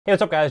Hey,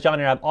 what's up, guys? John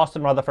here. I have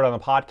Austin Rutherford on the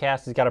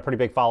podcast. He's got a pretty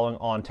big following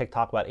on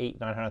TikTok, about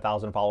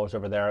 900,000 followers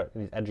over there.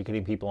 He's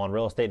educating people on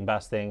real estate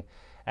investing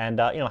and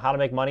how to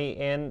make money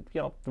in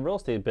the real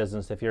estate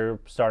business if you're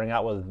starting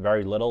out with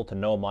very little to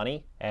no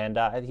money. And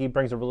he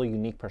brings a really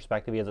unique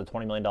perspective. He has a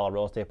 $20 million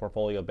real estate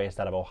portfolio based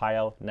out of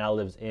Ohio. Now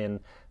lives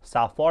in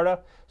South Florida,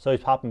 so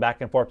he's popping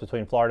back and forth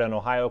between Florida and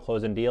Ohio,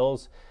 closing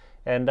deals.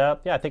 And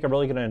I think I'm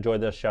really going to enjoy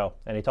this show.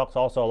 And he talks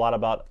also a lot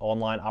about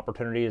online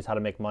opportunities, how to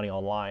make money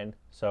online.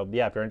 So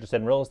yeah, if you're interested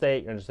in real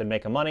estate, you're interested in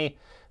making money,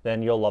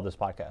 then you'll love this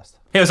podcast.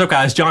 Hey, what's up,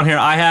 guys? John here.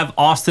 I have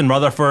Austin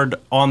Rutherford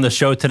on the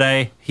show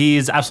today.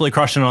 He's absolutely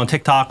crushing it on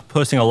TikTok,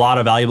 posting a lot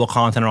of valuable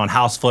content around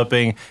house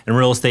flipping and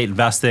real estate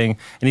investing,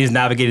 and he's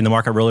navigating the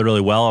market really,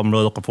 really well. I'm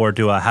really looking forward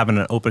to having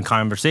an open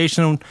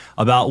conversation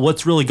about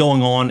what's really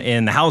going on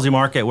in the housing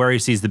market, where he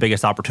sees the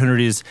biggest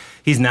opportunities.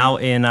 He's now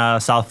in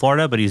South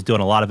Florida, but he's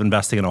doing a lot of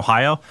investing in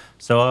Ohio.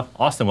 So,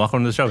 Austin,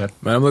 welcome to the show, man.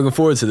 Man, I'm looking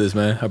forward to this,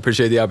 man. I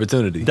appreciate the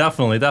opportunity.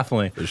 Definitely,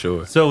 definitely. For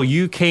sure. So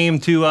you came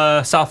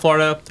to South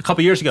Florida a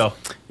couple years ago.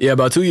 Yeah,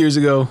 about 2 years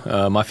ago.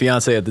 My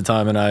fiance at the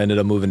time and I ended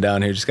up moving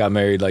down here. Just got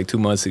married like 2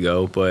 months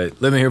ago,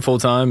 but living here full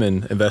time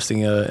and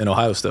investing in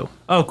Ohio still.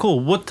 Oh, cool.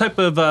 What type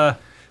of,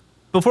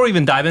 before we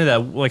even dive into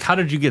that, like how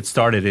did you get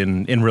started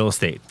in real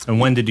estate? And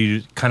when did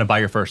you kind of buy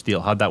your first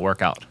deal? How'd that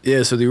work out?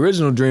 Yeah, so the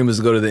original dream was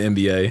to go to the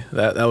NBA.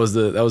 That was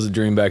the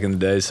dream back in the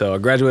day. So I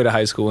graduated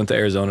high school, went to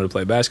Arizona to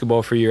play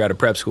basketball for a year at a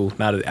prep school,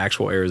 not at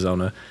actual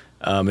Arizona.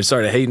 And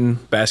started hating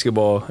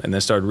basketball and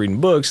then started reading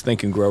books,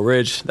 thinking grow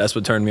rich. That's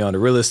what turned me on to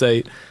real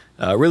estate.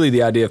 Really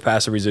the idea of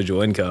passive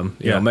residual income,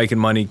 you know, making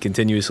money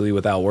continuously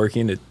without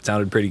working. It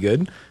sounded pretty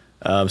good.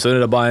 So I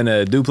ended up buying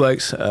a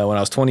duplex when I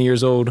was 20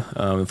 years old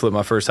and flipped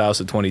my first house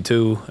at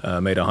 22,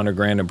 made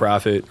 $100,000 in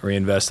profit,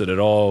 reinvested it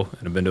all,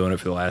 and I've been doing it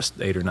for the last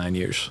 8 or 9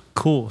 years.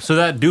 Cool. So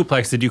that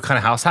duplex, did you kind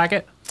of house hack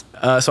it?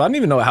 So I didn't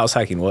even know what house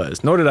hacking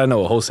was, nor did I know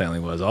what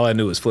wholesaling was. All I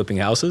knew was flipping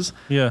houses.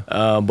 Yeah.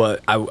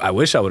 But I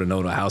wish I would have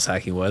known what house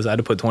hacking was. I had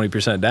to put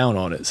 20% down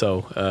on it.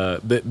 So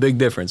big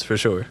difference for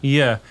sure.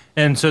 Yeah.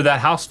 And so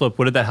that house flip,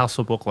 what did that house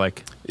flip look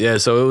like? Yeah,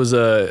 so it was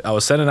I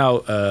was sending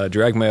out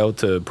direct mail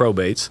to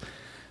probates.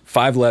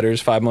 5 letters,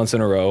 5 months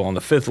in a row. On the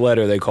 5th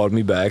letter, they called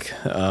me back.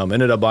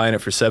 Ended up buying it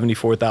for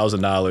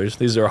 $74,000.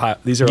 These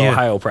are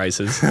Ohio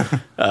prices.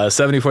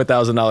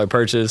 $74,000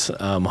 purchase,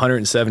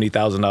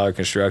 $170,000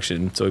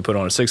 construction. So we put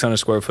on a 600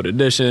 square foot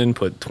addition,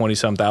 put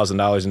 20-some thousand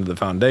dollars into the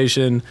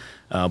foundation,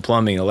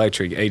 plumbing,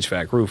 electric,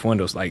 HVAC, roof,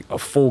 windows, like a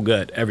full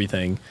gut,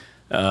 everything.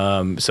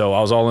 So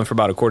I was all in for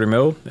about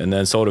 $250,000, and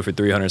then sold it for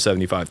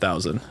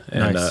 $375,000.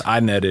 And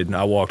Nice.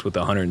 I walked with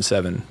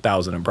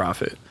 $107,000 in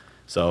profit.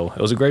 So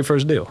it was a great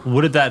first deal.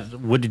 What did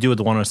you do with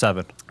the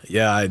 107?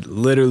 Yeah, I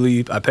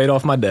paid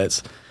off my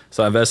debts.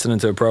 So I invested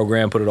into a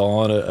program, put it all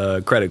on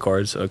a credit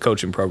cards, a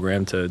coaching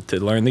program to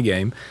learn the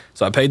game.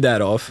 So I paid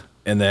that off,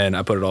 and then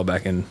I put it all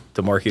back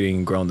into marketing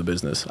and growing the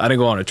business. I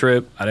didn't go on a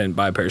trip. I didn't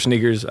buy a pair of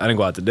sneakers. I didn't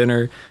go out to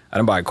dinner. I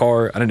didn't buy a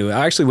car. I didn't do it.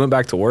 I actually went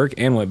back to work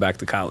and went back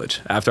to college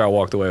after I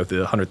walked away with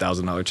the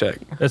 $100,000 check.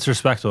 That's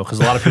respectable, because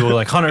a lot of people are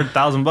like,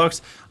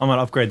 $100,000, I'm going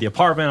to upgrade the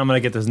apartment, I'm going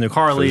to get this new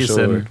car lease,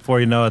 sure. and before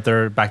you know it,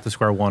 they're back to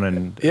square one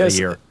in a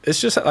year. It's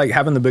just like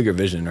having the bigger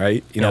vision,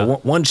 right? You know,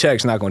 one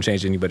check's not going to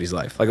change anybody's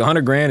life. Like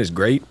 $100,000 is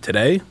great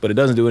today, but it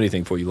doesn't do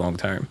anything for you long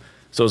term.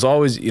 So it's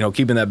always,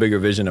 keeping that bigger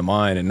vision in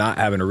mind and not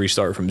having to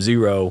restart from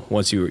zero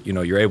once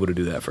you're able to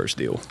do that first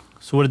deal.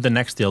 So what did the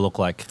next deal look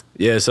like?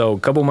 Yeah, so a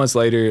couple months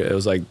later, it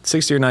was like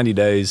 60 or 90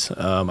 days.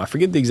 I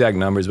forget the exact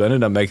numbers, but I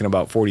ended up making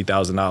about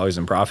 $40,000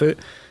 in profit.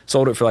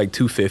 Sold it for like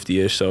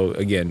 $250-ish. So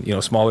again,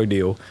 smaller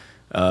deal.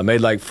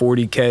 Made like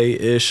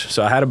 $40K-ish.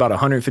 So I had about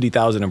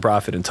 $150,000 in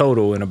profit in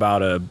total in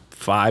about a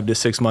 5 to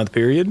 6 month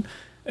period.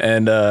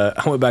 And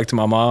I went back to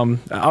my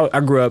mom. I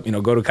grew up,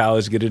 go to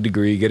college, get a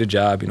degree, get a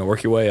job,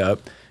 work your way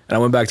up. And I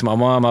went back to my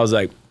mom. I was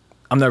like,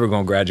 I'm never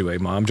going to graduate,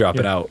 Mom. I'm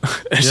dropping out.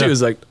 And she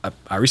was like,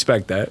 I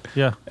respect that.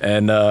 Yeah.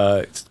 And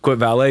quit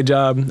valet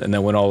job and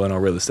then went all in on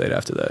real estate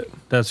after that.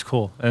 That's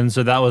cool. And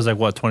so that was like,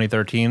 what,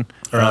 2013?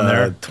 Around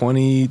there?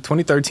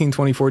 2013,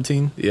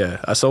 2014.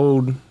 Yeah. I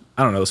sold,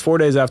 I don't know, it was 4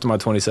 days after my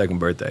 22nd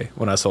birthday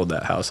when I sold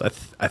that house.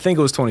 I think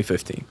it was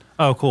 2015.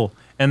 Oh, cool.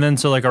 And then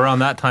so like around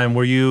that time,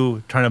 were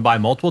you trying to buy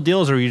multiple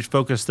deals, or were you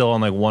focused still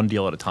on like one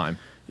deal at a time?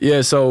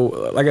 Yeah,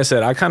 so like I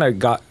said, I kind of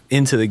got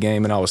into the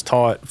game and I was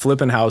taught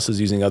flipping houses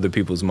using other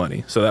people's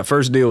money. So that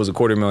first deal was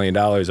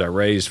 $250,000 I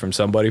raised from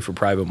somebody for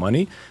private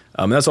money.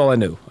 That's all I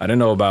knew. I didn't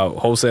know about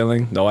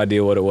wholesaling, no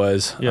idea what it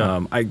was.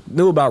 Yeah. I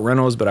knew about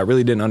rentals, but I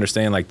really didn't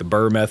understand like the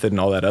Burr method and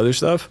all that other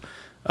stuff.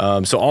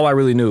 So all I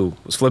really knew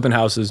was flipping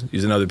houses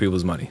using other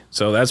people's money.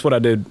 So that's what I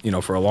did,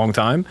 for a long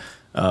time.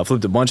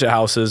 Flipped a bunch of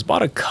houses,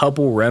 bought a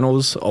couple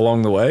rentals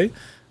along the way.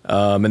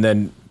 And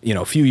then,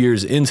 a few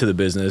years into the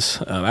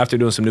business, after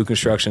doing some new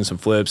construction, some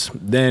flips,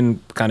 then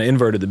kind of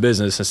inverted the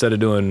business. Instead of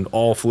doing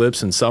all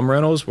flips and some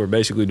rentals, we're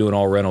basically doing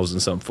all rentals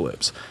and some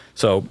flips.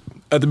 So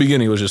at the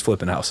beginning, it was just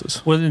flipping houses.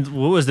 What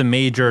was the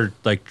major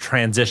like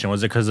transition?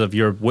 Was it because of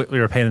you're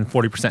paying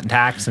 40%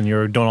 tax and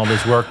you're doing all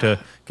this work to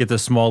get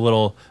this small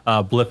little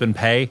blip in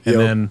pay, and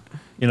then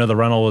You know, the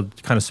rental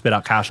would kind of spit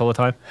out cash all the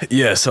time.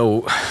 Yeah.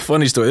 So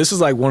funny story. This is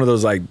like one of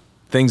those like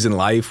things in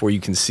life where you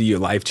can see your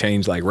life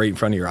change like right in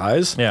front of your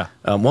eyes. Yeah.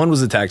 One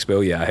was the tax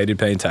bill. Yeah, I hated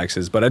paying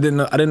taxes, but I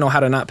didn't know how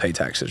to not pay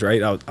taxes.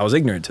 Right. I was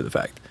ignorant to the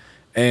fact.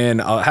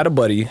 And I had a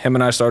buddy. Him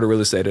and I started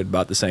real estate at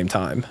about the same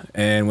time.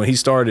 And when he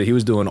started, he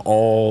was doing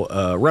all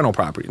rental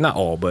property. Not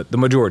all, but the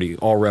majority,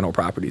 all rental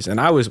properties. And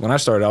when I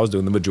started, I was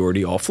doing the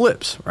majority all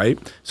flips. Right.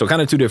 So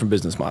kind of two different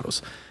business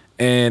models.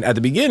 And at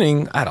the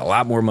beginning, I had a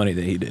lot more money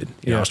than he did.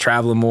 You know, I was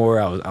traveling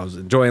more. I was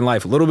enjoying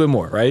life a little bit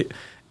more, right?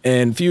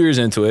 And a few years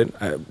into it,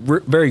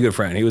 very good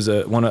friend. He was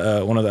one of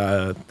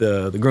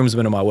the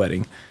groomsmen of my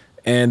wedding.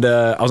 And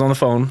I was on the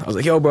phone. I was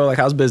like, "Yo, bro, like,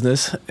 how's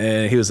business?"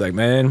 And he was like,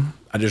 "Man,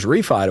 I just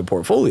refied a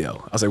portfolio."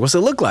 I was like, "What's it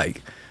look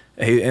like?"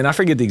 And I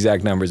forget the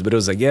exact numbers, but it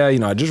was like, "Yeah, you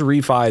know, I just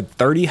refied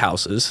 30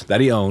 houses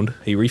that he owned.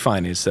 He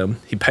refinanced them.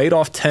 He paid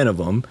off 10 of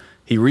them.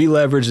 He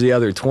re-leveraged the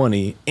other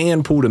 20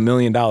 and pulled $1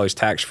 million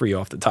tax-free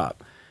off the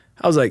top."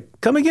 I was like,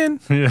 "Come again?"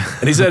 Yeah.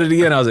 And he said it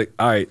again. I was like,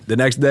 "All right." The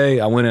next day,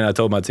 I went in and I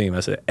told my team,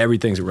 I said,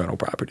 "Everything's a rental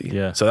property."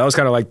 Yeah. So that was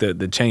kind of like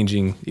the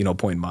changing,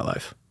 point in my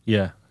life.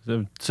 Yeah.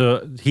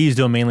 So he's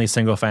doing mainly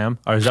single fam,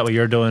 or is that what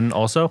you're doing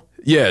also?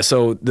 Yeah.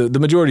 So the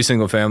majority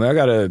single family. I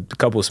got a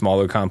couple of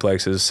smaller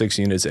complexes, 6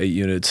 units, 8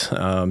 units.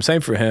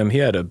 Same for him. He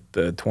had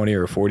a 20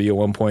 or 40 at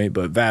one point,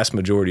 but vast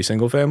majority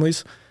single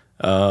families.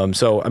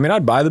 So, I mean,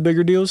 I'd buy the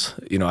bigger deals.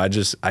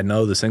 I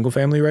know the single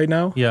family right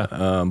now.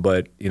 Yeah.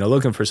 But,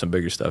 looking for some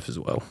bigger stuff as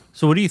well.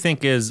 So what do you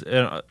think is,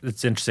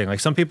 it's interesting. Like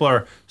some people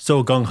are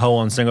so gung-ho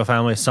on single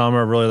family. Some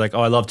are really like,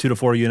 "Oh, I love 2 to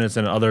 4 units."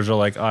 And others are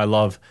like, "Oh, I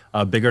love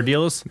bigger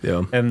deals."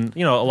 Yeah. And,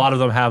 a lot of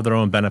them have their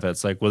own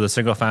benefits. Like with a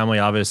single family,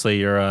 obviously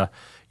you're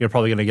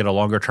probably going to get a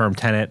longer term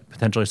tenant.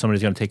 Potentially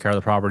somebody's going to take care of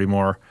the property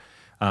more.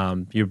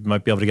 You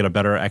might be able to get a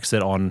better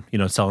exit on,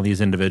 selling these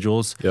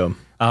individuals. Yeah.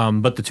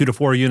 But the 2 to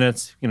 4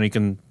 units, you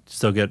can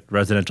still get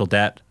residential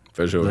debt.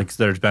 For sure. Like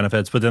there's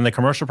benefits. But then the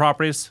commercial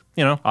properties,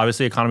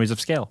 obviously economies of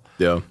scale.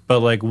 Yeah.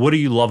 But like, what do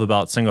you love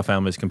about single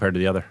families compared to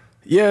the other?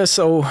 Yeah.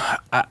 So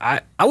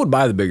I would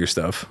buy the bigger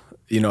stuff.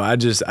 I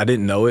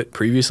didn't know it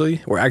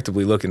previously. We're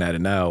actively looking at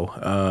it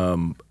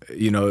now.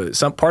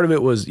 Some part of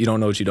it was you don't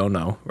know what you don't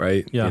know,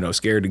 right? Yeah.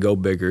 Scared to go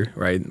bigger,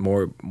 right?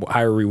 More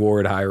higher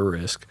reward, higher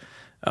risk.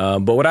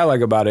 But what I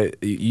like about it,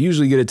 you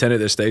usually get a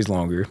tenant that stays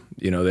longer.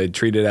 They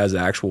treat it as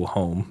an actual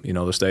home.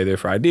 They'll stay there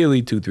for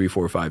ideally 2, 3,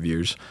 4, 5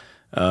 years.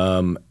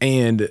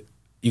 And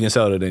you can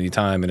sell it at any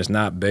time. And it's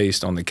not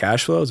based on the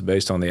cash flow. It's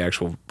based on the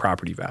actual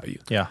property value.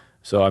 Yeah.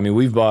 So, I mean,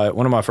 we've bought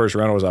one of my first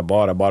rentals I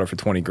bought it for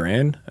 20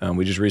 grand.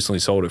 We just recently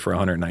sold it for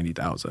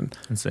 190,000.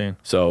 Insane.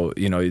 So,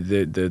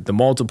 the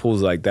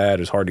multiples like that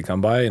is hard to come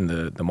by in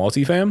the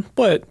multifam.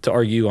 But to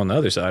argue on the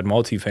other side,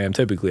 multifam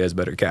typically has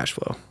better cash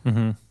flow.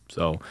 Mm-hmm.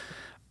 So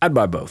I'd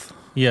buy both.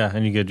 Yeah,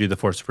 and you could do the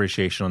forced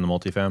appreciation on the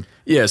multifam.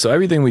 Yeah, so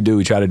everything we do,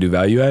 we try to do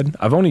value add.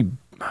 I've only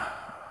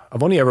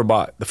ever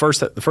bought the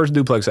first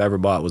duplex I ever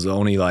bought was the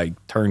only like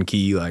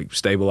turnkey, like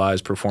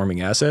stabilized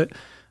performing asset.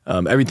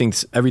 Everything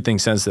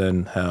since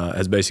then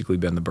has basically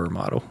been the BRRRR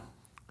model.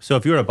 So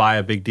if you were to buy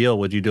a big deal,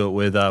 would you do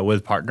it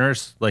with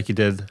partners like you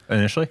did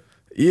initially?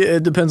 Yeah,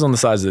 it depends on the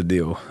size of the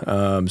deal.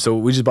 So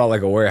we just bought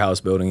like a warehouse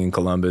building in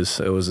Columbus.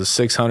 It was a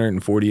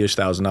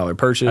 $640,000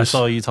 purchase. I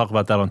saw you talk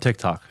about that on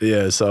TikTok.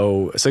 Yeah,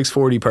 so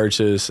 $640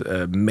 purchase,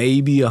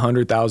 maybe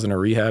 $100,000 a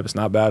rehab. It's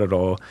not bad at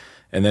all.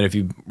 And then if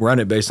you run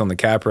it based on the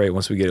cap rate,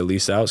 once we get it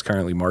leased out, it's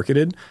currently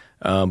marketed.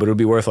 But it'll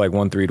be worth like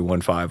 1.3 to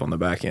 1.5 on the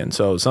back end.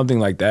 So something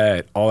like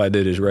that, all I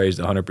did is raised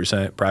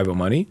 100% private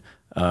money.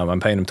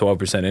 I'm paying them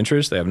 12%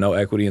 interest. They have no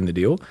equity in the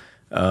deal.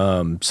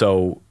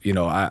 So,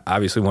 I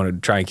obviously want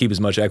to try and keep as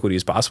much equity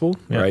as possible,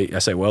 right? I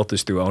say wealth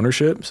is through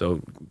ownership.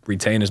 So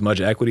retain as much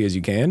equity as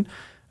you can.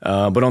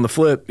 But on the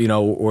flip,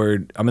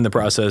 I'm in the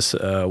process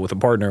with a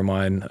partner of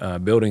mine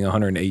building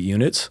 108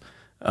 units,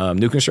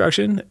 new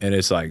construction, and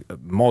it's like a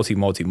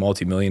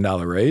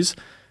multi-million-dollar raise.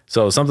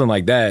 So something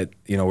like that,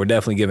 we're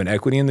definitely giving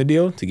equity in the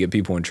deal to get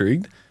people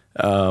intrigued.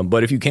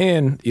 But if you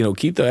can,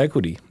 keep the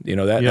equity.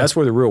 That's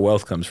where the real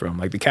wealth comes from.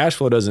 Like the cash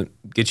flow doesn't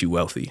get you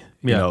wealthy.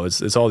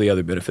 It's all the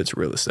other benefits of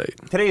real estate.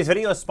 Today's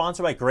video is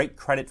sponsored by Great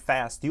Credit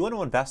Fast. Do you want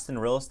to invest in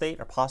real estate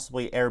or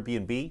possibly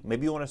Airbnb?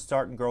 Maybe you want to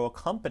start and grow a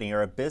company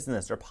or a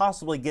business or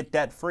possibly get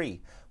debt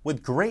free.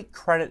 With great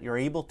credit, you're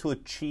able to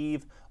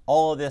achieve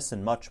all of this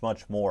and much,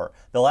 much more.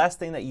 The last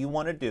thing that you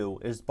want to do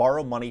is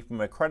borrow money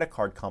from a credit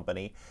card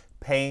company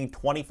paying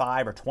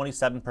 25 or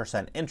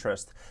 27%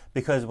 interest,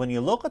 because when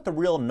you look at the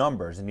real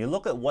numbers and you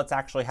look at what's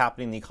actually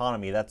happening in the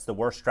economy, that's the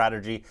worst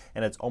strategy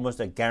and it's almost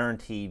a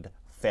guaranteed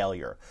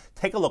failure.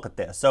 Take a look at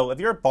this. So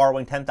if you're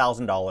borrowing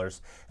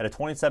 $10,000 at a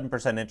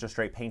 27% interest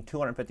rate, paying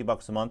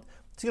 $250 a month,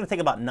 it's going to take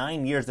about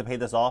 9 years to pay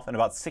this off and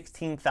about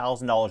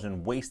 $16,000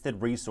 in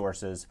wasted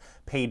resources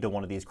paid to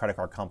one of these credit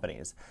card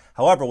companies.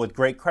 However, with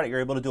great credit,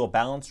 you're able to do a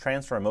balance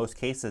transfer in most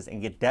cases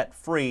and get debt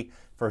free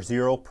for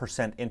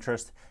 0%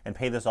 interest and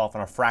pay this off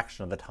in a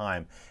fraction of the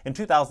time. In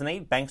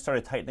 2008, banks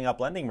started tightening up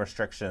lending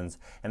restrictions,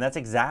 and that's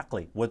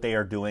exactly what they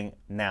are doing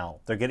now.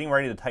 They're getting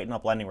ready to tighten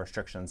up lending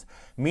restrictions,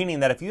 meaning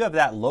that if you have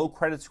that low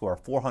credit score,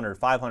 400,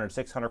 500,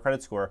 600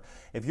 credit score,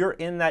 if you're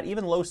in that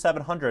even low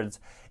 700s,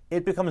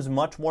 it becomes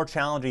much more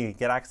challenging to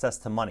get access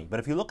to money. But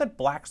if you look at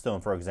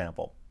Blackstone, for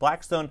example,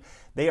 Blackstone,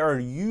 they are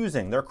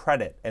using their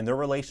credit and their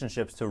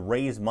relationships to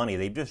raise money.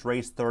 They've just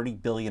raised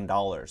 $30 billion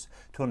to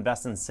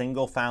invest in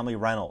single-family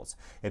rentals.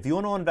 If you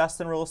want to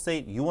invest in real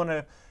estate, you want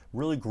to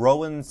really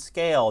grow and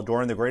scale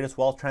during the greatest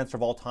wealth transfer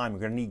of all time, you're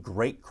going to need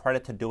great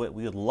credit to do it.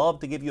 We would love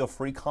to give you a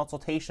free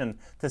consultation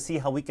to see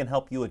how we can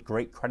help you at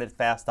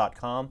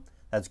greatcreditfast.com.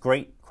 That's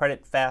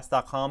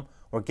greatcreditfast.com,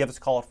 or give us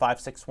a call at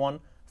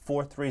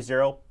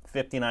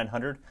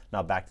 561-430-5900.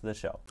 Now back to the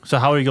show. So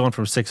how are you going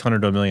from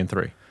 600 to $1.3 million?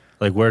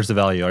 Like, where's the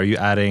value? Are you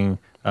adding,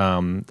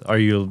 are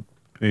you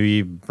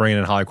maybe bringing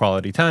in high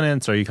quality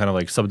tenants? Are you kind of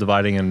like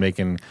subdividing and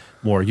making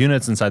more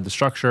units inside the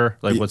structure?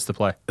 Like, what's the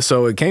play?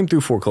 So it came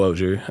through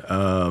foreclosure.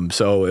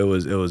 So it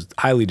was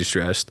highly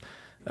distressed.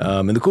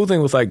 And the cool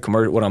thing with like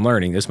what I'm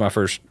learning, this is my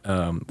first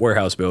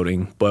warehouse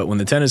building, but when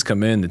the tenants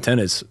come in, the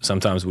tenants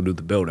sometimes will do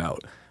the build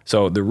out.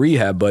 So the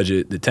rehab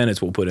budget, the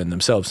tenants will put in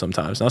themselves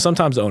sometimes. Now,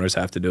 sometimes the owners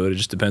have to do it. It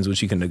just depends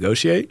what you can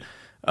negotiate.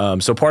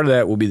 So part of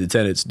that will be the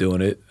tenants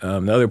doing it.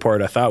 The other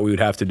part, I thought we would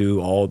have to do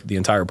the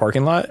entire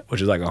parking lot,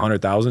 which is like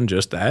 $100,000,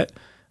 just that.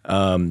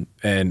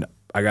 And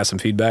I got some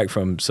feedback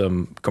from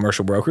some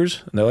commercial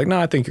brokers, and they're like, "No,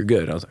 I think you're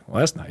good." I was like, "Well,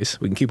 that's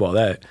nice. We can keep all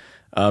that."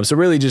 So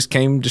really, just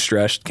came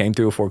distressed, came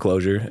through a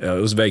foreclosure.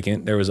 It was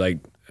vacant. There was like,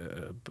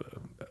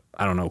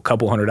 I don't know, a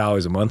couple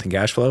 $100 a month in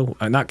cash flow,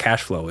 not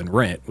cash flow, in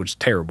rent, which is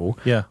terrible.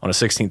 Yeah. On a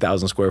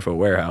 16,000 square foot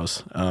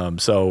warehouse.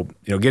 So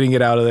getting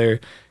it out of there,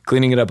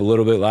 cleaning it up a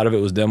little bit. A lot of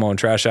it was demo and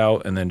trash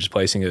out, and then just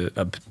placing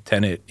a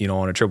tenant,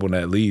 on a triple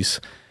net lease.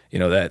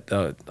 That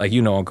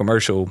on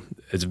commercial,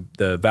 it's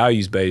the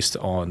value's based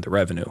on the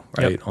revenue,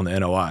 right? Yep. On the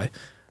NOI.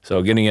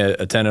 So getting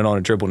a tenant on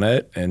a triple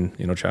net and,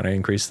 trying to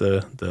increase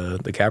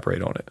the cap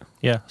rate on it.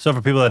 Yeah. So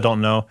for people that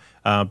don't know,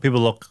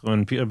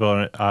 when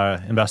people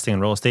are investing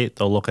in real estate,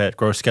 they'll look at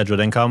gross scheduled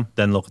income,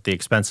 then look at the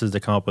expenses to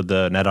come up with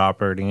the net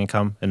operating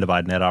income, and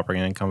divide net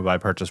operating income by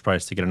purchase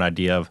price to get an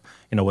idea of,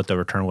 what the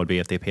return would be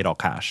if they paid all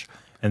cash.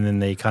 And then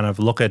they kind of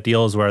look at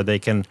deals where they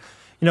can,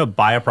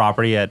 buy a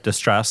property at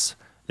distress,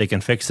 they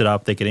can fix it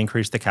up, they can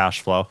increase the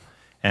cash flow,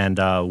 and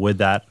with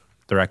that,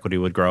 their equity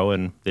would grow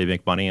and they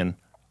make money, and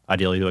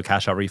ideally do a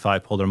cash out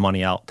refi, pull their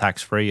money out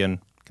tax-free, and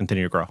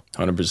continue to grow.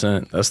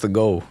 100%. That's the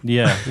goal.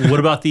 Yeah. What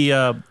about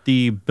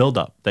the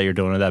build-up that you're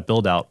doing, or that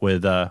build-out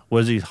with, what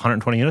is these,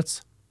 120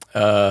 units?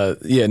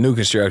 Yeah, new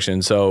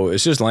construction. So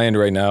it's just land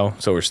right now.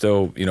 So we're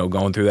still,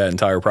 going through that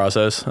entire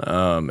process.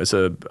 It's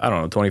a, I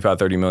don't know, $25,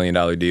 $30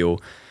 million deal.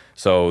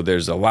 So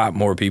there's a lot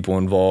more people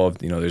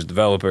involved. There's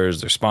developers,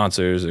 there's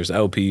sponsors, there's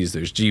LPs,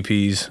 there's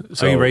GPs.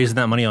 So are you raising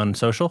that money on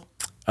social?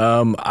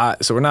 So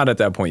we're not at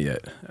that point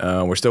yet.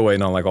 We're still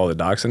waiting on like all the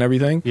docs and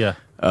everything. Yeah.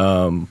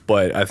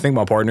 But I think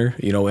my partner,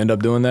 end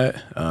up doing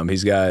that.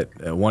 He's got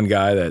one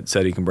guy that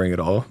said he can bring it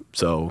all.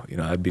 So,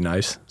 that'd be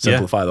nice.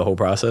 Simplify the whole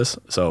process.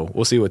 So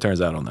we'll see what turns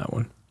out on that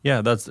one.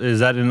 Yeah. Is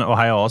that in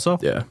Ohio also?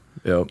 Yeah.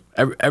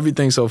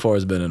 Everything so far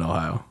has been in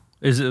Ohio.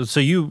 Is it,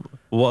 so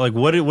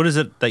what is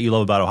it that you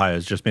love about Ohio?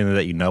 Is it just mainly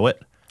that you know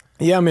it?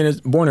 Yeah, I mean, it's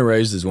born and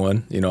raised is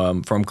one.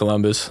 I'm from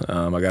Columbus.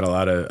 I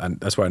got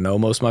that's where I know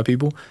most of my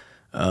people.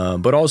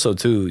 But also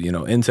too,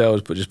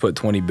 Intel just put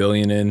 20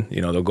 billion in.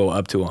 They'll go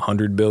up to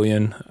 100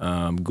 billion.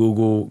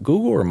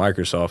 Google or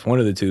Microsoft,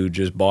 one of the two,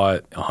 just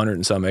bought 100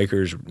 and some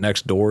acres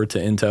next door to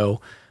Intel.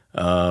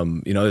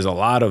 There's a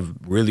lot of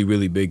really,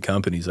 really big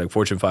companies, like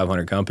Fortune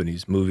 500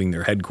 companies, moving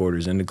their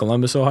headquarters into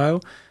Columbus,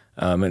 Ohio.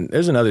 And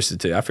there's another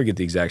statistic, I forget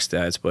the exact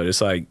stats, but it's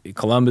like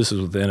Columbus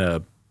is within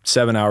a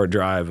 7-hour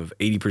drive of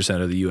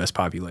 80% of the U.S.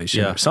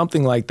 population, or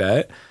something like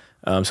that.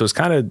 So it's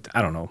kind of,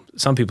 I don't know,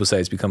 some people say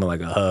it's becoming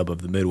like a hub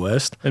of the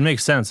Midwest. It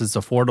makes sense. It's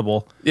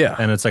affordable. Yeah.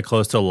 And it's like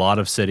close to a lot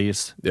of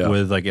cities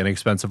with like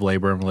inexpensive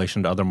labor in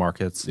relation to other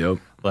markets. Yep.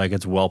 Like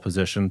it's well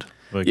positioned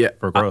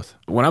for growth.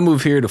 When I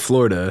moved here to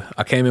Florida,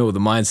 I came in with the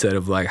mindset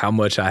of like how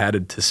much I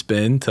had to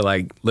spend to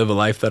like live a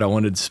life that I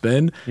wanted to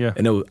spend. Yeah.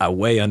 And I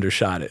way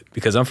undershot it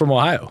because I'm from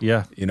Ohio.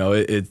 Yeah.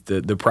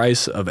 The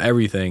price of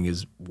everything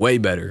is way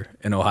better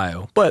in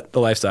Ohio, but the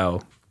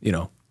lifestyle,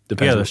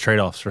 depends. Yeah, there's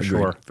trade-offs for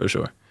sure. For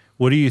sure.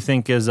 What do you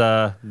think is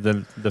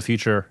the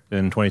future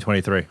in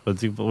 2023?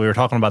 We were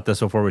talking about this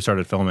before we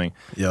started filming.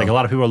 Yep. Like a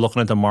lot of people are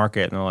looking at the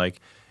market and they're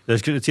like,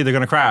 it's either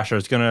going to crash or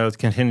it's going to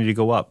continue to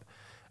go up.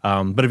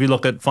 But if you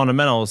look at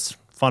fundamentals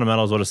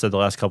would have said the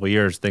last couple of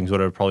years, things would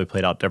have probably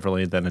played out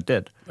differently than it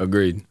did.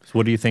 Agreed. So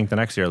what do you think the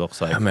next year looks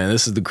like? Man,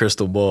 this is the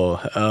crystal ball.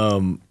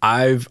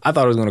 I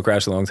thought it was going to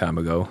crash a long time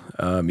ago.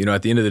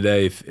 At the end of the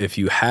day, if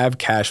you have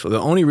cash flow,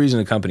 the only reason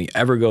a company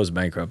ever goes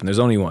bankrupt, and there's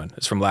only one,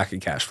 it's from lack of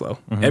cash flow.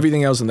 Mm-hmm.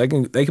 Everything else, and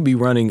they can be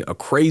running a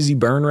crazy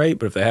burn rate,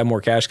 but if they have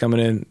more cash coming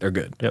in, they're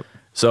good. Yep.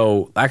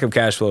 So lack of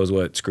cash flow is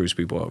what screws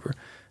people over.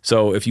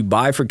 So if you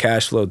buy for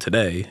cash flow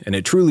today, and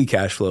it truly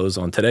cash flows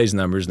on today's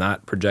numbers,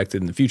 not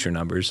projected in the future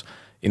numbers,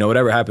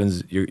 whatever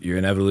happens, you're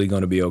inevitably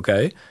going to be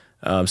okay.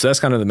 So that's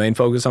kind of the main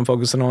focus I'm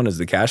focusing on is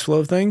the cash flow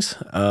of things.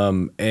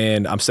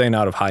 And I'm staying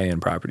out of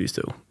high-end properties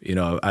too.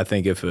 I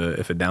think if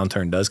a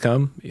downturn does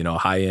come,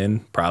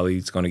 high-end probably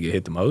it's going to get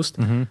hit the most.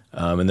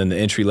 And then the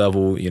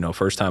entry-level,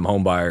 first-time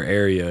home buyer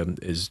area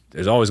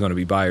there's always going to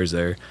be buyers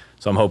there.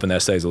 So I'm hoping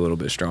that stays a little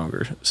bit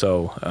stronger.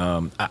 So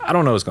I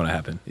don't know what's going to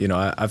happen.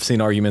 I've seen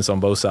arguments on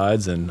both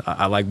sides, and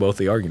I like both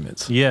the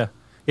arguments. Yeah.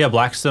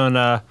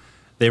 Blackstone,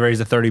 they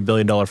raised a $30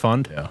 billion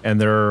fund, and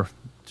they're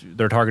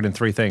targeting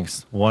three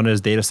things. One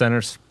is data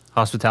centers,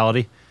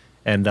 hospitality,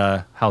 and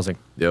housing.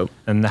 Yep.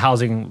 And the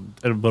housing,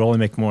 it would only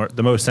make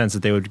the most sense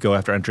that they would go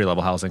after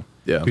entry-level housing.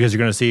 Yeah. Because you're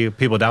going to see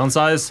people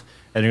downsize,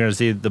 and you're going to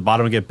see the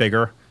bottom get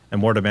bigger and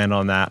more demand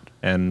on that,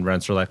 and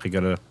rents are likely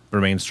going to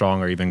remain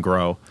strong or even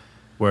grow.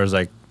 Whereas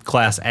like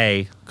Class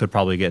A could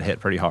probably get hit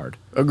pretty hard.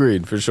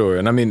 Agreed, for sure.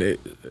 And I mean,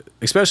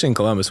 especially in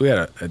Columbus, we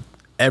had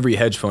every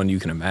hedge fund you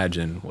can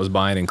imagine was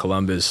buying in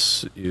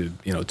Columbus,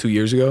 2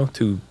 years ago,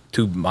 two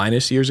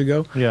minus years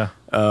ago. Yeah.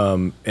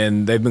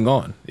 And they've been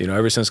gone,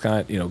 ever since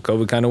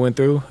COVID kind of went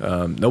through.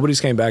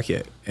 Nobody's came back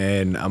yet.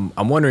 And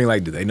I'm wondering,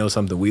 like, do they know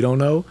something we don't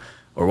know?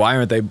 Or why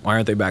aren't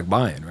they back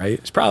buying, right?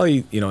 It's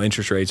probably,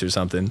 interest rates or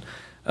something.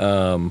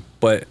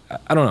 But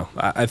I don't know.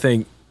 I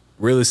think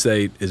real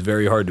estate is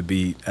very hard to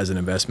beat as an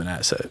investment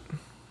asset.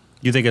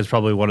 You think it's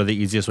probably one of the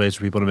easiest ways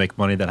for people to make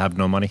money that have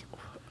no money?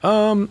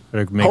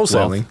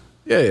 Wholesaling.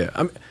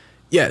 Yeah.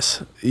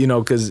 Yes,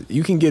 because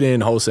you can get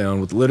in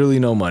wholesaling with literally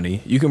no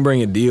money. You can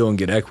bring a deal and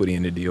get equity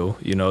in the deal.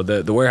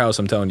 The warehouse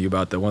I'm telling you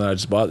about, the one that I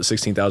just bought, the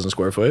 16,000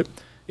 square foot,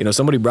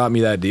 somebody brought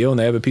me that deal and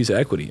they have a piece of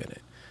equity in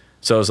it.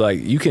 So it's like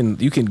you can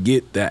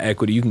get that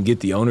equity, you can get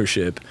the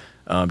ownership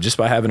just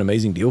by having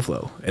amazing deal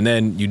flow. And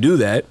then you do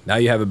that, now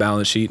you have a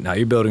balance sheet, now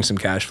you're building some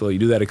cash flow. You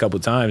do that a couple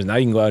of times, now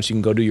you can go out, you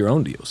can go do your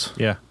own deals.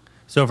 Yeah.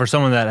 So for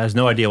someone that has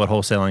no idea what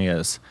wholesaling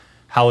is,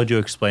 how would you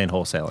explain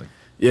wholesaling?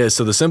 Yeah,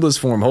 so the simplest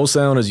form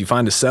wholesaling is you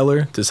find a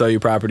seller to sell your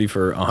property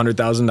for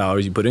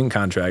 $100,000. You put it in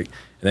contract,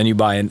 and then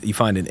you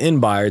find an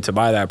end buyer to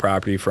buy that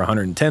property for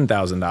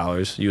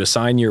 $110,000. You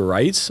assign your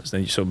rights,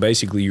 so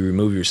basically you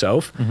remove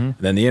yourself. And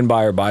then the end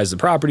buyer buys the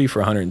property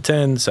for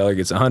 $110,000, seller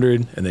gets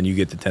 $100,000, and then you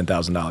get the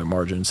 $10,000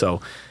 margin. So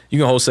you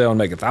can wholesale and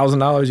make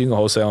 $1,000. You can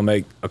wholesale and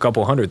make a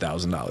couple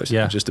 $100,000.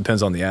 Yeah, it just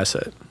depends on the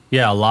asset.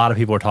 Yeah, a lot of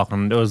people were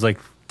talking. It was like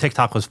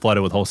TikTok was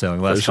flooded with wholesaling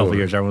the last couple of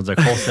years. Everyone's like,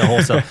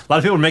 wholesale. A lot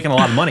of people are making a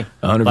lot of money. 100%.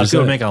 A lot of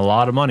people are making a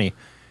lot of money.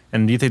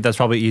 And do you think that's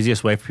probably the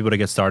easiest way for people to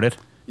get started?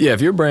 Yeah,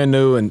 if you're brand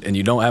new and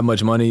you don't have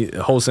much money,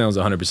 wholesale is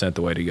 100%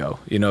 the way to go.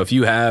 If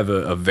you have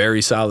a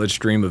very solid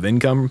stream of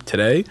income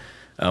today,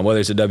 whether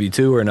it's a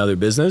W-2 or another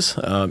business,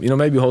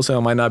 maybe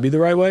wholesale might not be the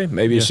right way.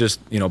 Maybe it's just,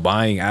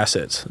 buying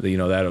assets,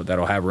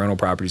 that'll have rental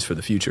properties for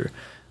the future.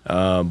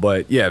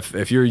 But yeah,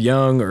 if you're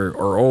young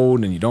or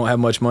old and you don't have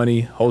much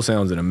money,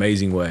 wholesaling is an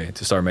amazing way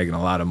to start making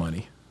a lot of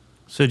money.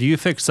 So do you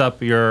fix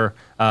up your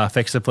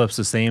fix and flips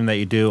the same that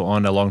you do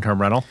on a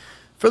long-term rental?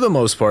 For the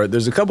most part,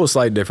 there's a couple of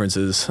slight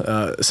differences.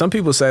 Some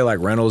people say like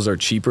rentals are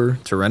cheaper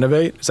to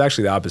renovate. It's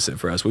actually the opposite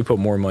for us. We put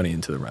more money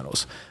into the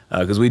rentals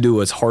because we do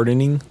what's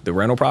hardening the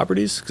rental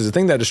properties. Because the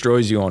thing that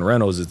destroys you on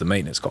rentals is the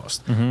maintenance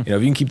cost. If you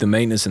can keep the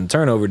maintenance and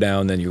turnover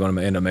down, then you're going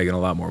to end up making a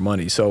lot more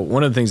money. So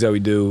one of the things that we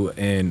do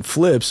in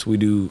flips, we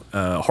do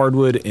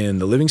hardwood in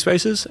the living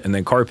spaces and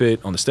then carpet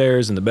on the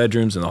stairs and the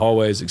bedrooms and the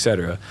hallways,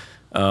 etc.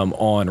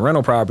 On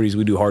rental properties,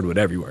 we do hardwood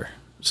everywhere.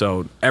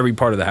 So every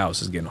part of the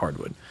house is getting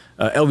hardwood.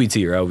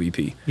 LVT or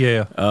LVP.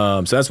 Yeah.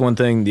 So that's one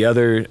thing. The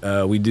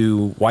other, we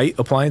do white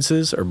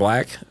appliances or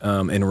black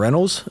in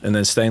rentals, and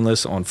then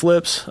stainless on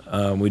flips.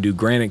 We do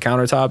granite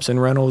countertops in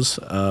rentals.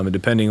 And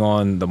depending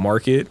on the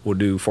market, we'll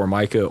do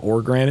Formica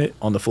or granite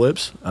on the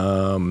flips.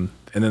 And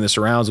then the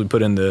surrounds we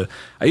put in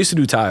I used to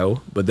do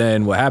tile, but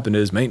then what happened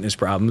is maintenance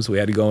problems. We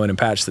had to go in and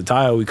patch the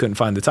tile. We couldn't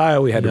find the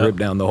tile. We had to rip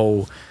down the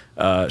whole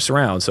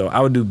surround. So I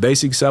would do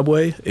basic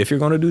subway if you're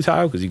going to do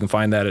tile because you can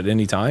find that at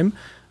any time.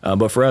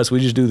 But for us,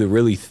 we just do the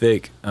really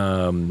thick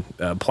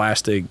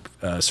plastic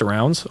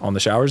surrounds on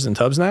the showers and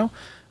tubs now.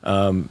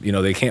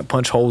 They can't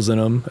punch holes in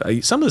them.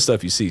 Some of the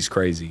stuff you see is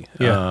crazy.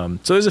 Yeah.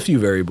 So there's a few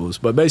variables,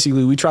 but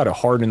basically we try to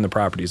harden the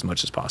property as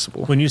much as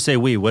possible. When you say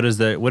what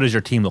does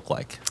your team look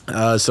like?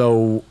 I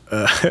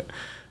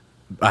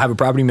have a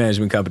property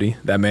management company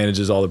that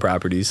manages all the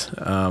properties.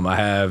 I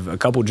have a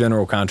couple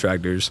general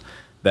contractors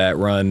that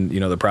run,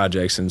 the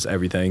projects and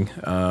everything.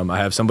 I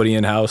have somebody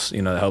in-house,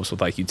 that helps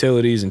with like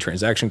utilities and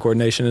transaction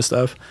coordination and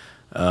stuff.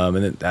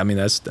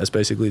 That's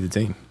basically the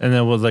team. And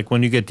then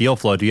when you get deal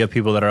flow, do you have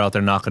people that are out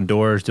there knocking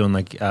doors, doing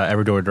like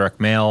every door direct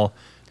mail?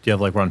 Do you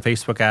have like run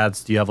Facebook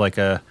ads? Do you have like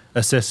a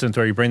assistant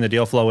where you bring the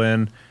deal flow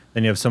in,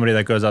 then you have somebody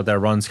that goes out there,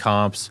 runs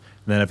comps,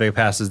 and then if it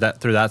passes that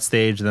through that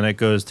stage, then it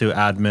goes to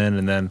admin,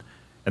 and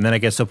then it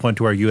gets to a point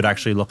to where you would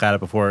actually look at it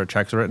before a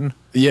check's written?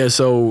 Yeah,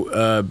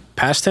 so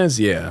past tense,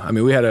 yeah. I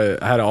mean, I had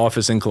an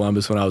office in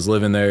Columbus when I was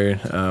living there.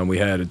 We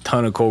had a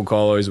ton of cold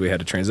callers. We had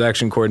a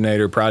transaction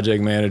coordinator,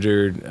 project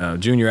manager,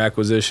 junior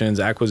acquisitions,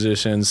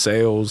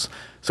 sales.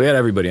 So we had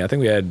everybody. I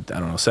think we had,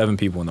 7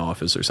 people in the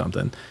office or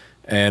something.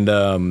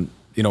 And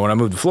when I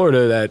moved to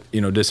Florida,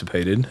 that,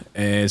 dissipated.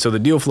 And so the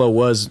deal flow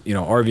was,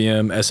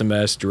 RVM,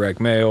 SMS, direct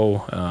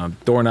mail,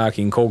 door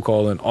knocking, cold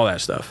calling, all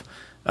that stuff.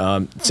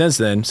 Since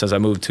then, since I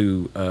moved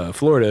to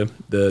Florida,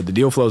 the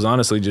deal flow is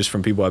honestly just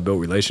from people I built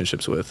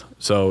relationships with.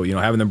 So,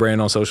 having the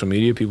brand on social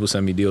media, people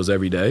send me deals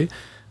every day.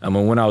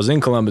 And when I was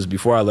in Columbus,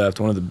 before I left,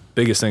 one of the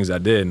biggest things I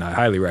did, and I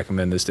highly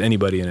recommend this to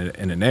anybody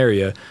in an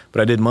area,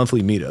 but I did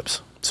monthly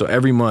meetups. So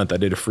every month I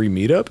did a free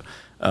meetup.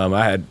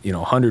 I had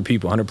 100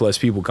 people, 100 plus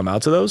people come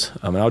out to those,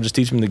 and I'll just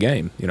teach them the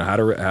game. How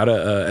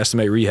to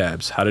estimate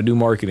rehabs, how to do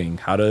marketing,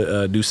 how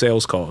to do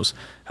sales calls,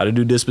 how to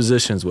do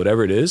dispositions,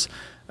 whatever it is.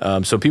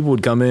 So people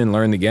would come in,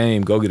 learn the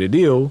game, go get a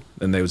deal,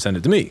 and they would send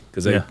it to me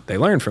because they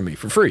learned from me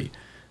for free.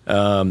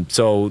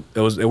 So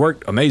it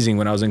worked amazing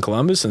when I was in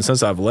Columbus, and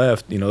since I've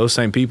left, those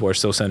same people are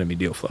still sending me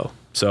deal flow.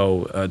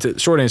 So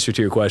short answer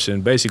to your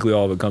question, basically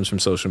all of it comes from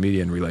social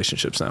media and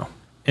relationships now.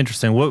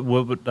 Interesting.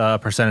 What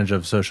percentage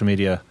of social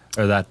media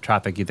or that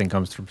traffic you think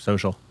comes from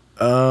social?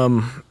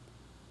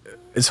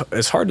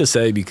 It's hard to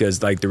say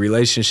because like the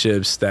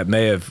relationships that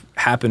may have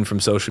happened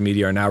from social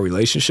media are now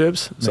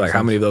relationships. So like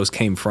how many of those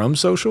came from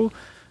social?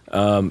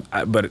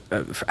 But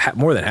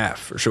more than half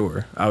for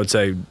sure. I would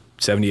say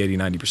 70, 80,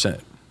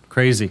 90%.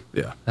 Crazy.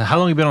 Yeah. How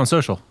long have you been on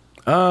social?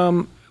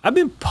 I've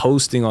been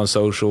posting on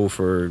social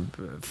for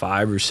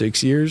 5 or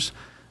 6 years,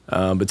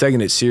 but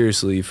taking it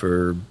seriously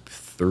for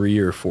 3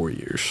 or 4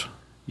 years.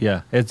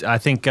 Yeah, I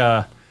think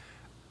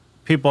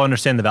people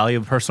understand the value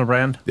of a personal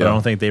brand, but I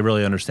don't think they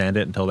really understand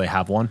it until they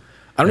have one.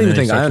 I don't even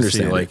think I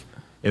understand it. Like,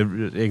 it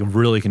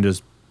really can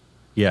just,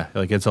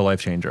 like it's a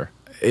life changer.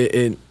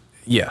 I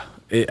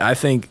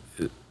think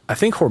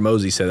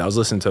Hormozy said that. I was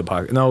listening to a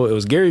podcast. No, it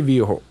was Gary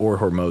Vee or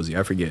Hormozy.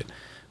 I forget.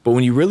 But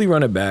when you really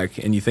run it back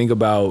and you think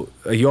about,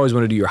 you always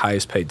want to do your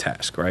highest paid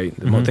task, right?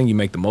 The one thing you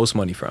make the most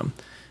money from.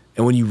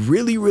 And when you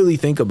really, really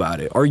think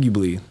about it,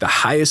 arguably the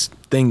highest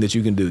thing that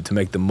you can do to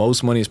make the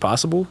most money as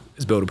possible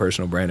is build a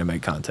personal brand and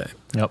make content.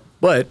 Yep.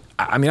 But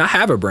I mean, I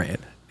have a brand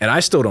and I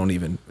still don't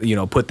even,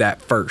 put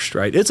that first,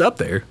 right? It's up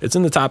there. It's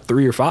in the top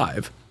 3 or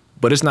 5,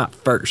 but it's not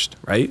first,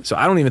 right? So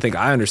I don't even think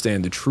I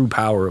understand the true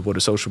power of what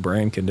a social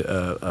brand can,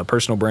 a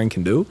personal brand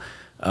can do.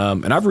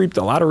 And I've reaped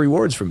a lot of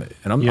rewards from it.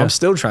 And I'm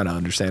still trying to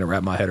understand and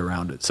wrap my head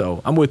around it.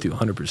 So I'm with you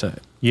 100%.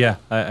 Yeah.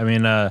 I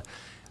mean,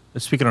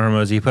 speaking of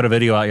Hormozy, he put a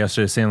video out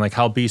yesterday saying like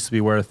how Mr. Beast would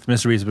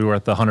be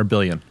worth 100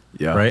 billion.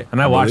 Yeah. Right.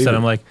 And I watched that.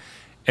 I'm like,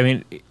 I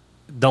mean,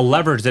 the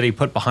leverage that he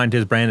put behind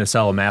his brand to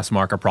sell a mass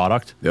market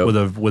product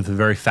with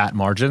very fat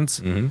margins,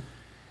 it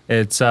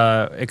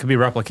could be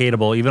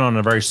replicatable even on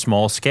a very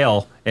small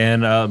scale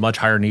in a much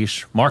higher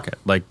niche market.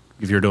 Like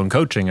if you're doing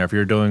coaching or if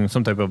you're doing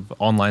some type of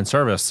online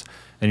service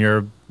and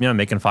you're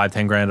making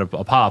 5-10 grand a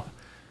pop,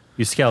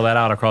 you scale that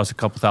out across a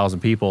couple thousand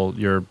people,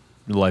 your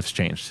life's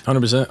changed.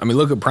 100%. I mean,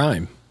 look at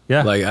Prime.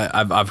 Yeah. Like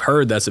I've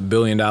heard that's $1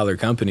 billion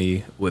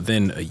company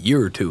within a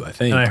year or two, I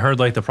think. And I heard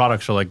like the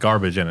products are like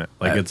garbage in it.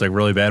 Like it's like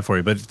really bad for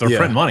you, but they're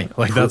printing money.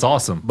 Like that's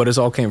awesome. But it's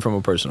all came from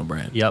a personal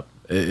brand. Yep.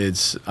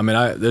 There's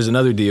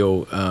another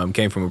deal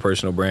came from a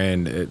personal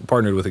brand. It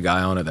partnered with a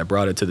guy on it that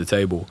brought it to the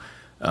table.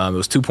 It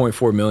was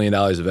 $2.4 million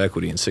of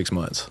equity in 6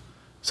 months.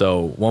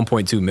 So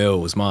 1.2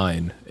 mil was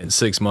mine in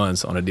 6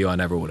 months on a deal I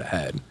never would have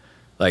had.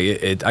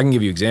 Like I can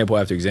give you example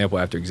after example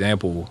after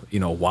example,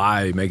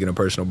 why making a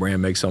personal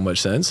brand makes so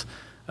much sense.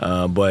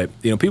 But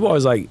people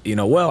always like,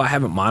 well, I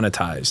haven't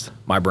monetized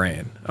my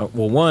brand.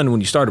 Well, one,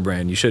 when you start a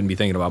brand, you shouldn't be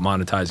thinking about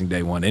monetizing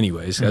day one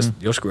anyways.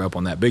 You'll screw up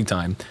on that big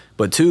time.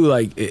 But two,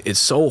 like it's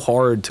so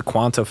hard to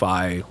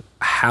quantify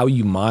how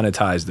you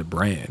monetize the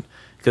brand.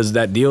 Because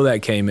that deal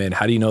that came in,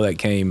 how do you know that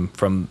came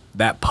from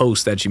that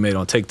post that you made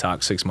on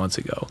TikTok 6 months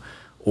ago?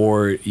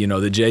 Or,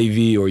 the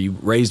JV, or you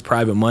raised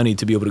private money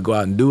to be able to go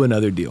out and do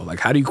another deal. Like,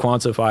 how do you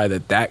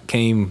quantify that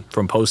came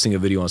from posting a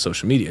video on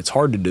social media? It's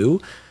hard to do.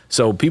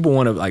 So people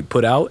want to like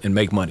put out and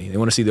make money. They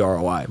want to see the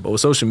ROI. But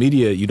with social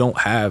media, you don't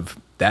have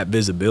that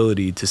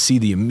visibility to see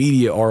the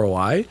immediate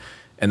ROI.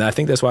 And I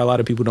think that's why a lot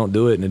of people don't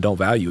do it and they don't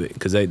value it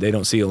because they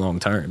don't see it long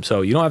term.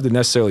 So you don't have to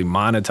necessarily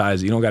monetize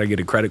it. You don't got to get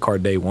a credit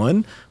card day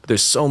one. But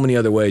there's so many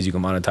other ways you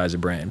can monetize a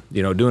brand.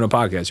 Doing a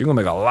podcast, you're going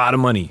to make a lot of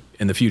money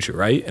in the future,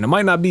 right? And it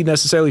might not be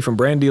necessarily from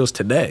brand deals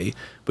today,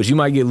 but you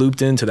might get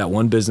looped into that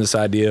one business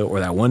idea or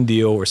that one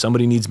deal, or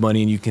somebody needs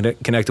money and you can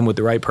connect them with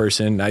the right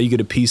person. Now you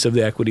get a piece of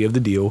the equity of the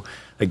deal.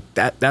 Like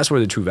that's where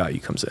the true value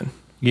comes in.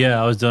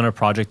 Yeah, I was doing a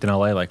project in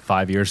LA like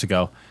 5 years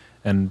ago.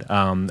 And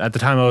at the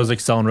time I was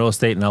like selling real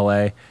estate in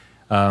LA.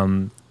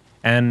 And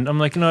I'm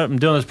like, I'm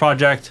doing this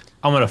project.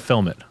 I'm going to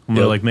film it. I'm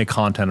going to like make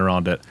content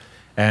around it.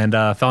 And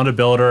found a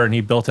builder and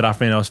he built it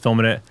after me and I was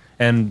filming it.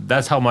 And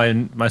that's how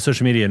my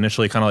social media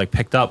initially kind of like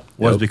picked up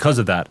was because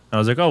of that. And I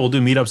was like, oh, we'll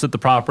do meetups at the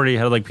property.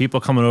 Had like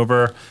people coming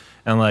over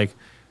and like,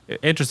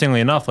 interestingly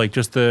enough, like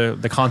just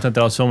the content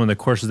that I was filming, the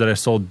courses that I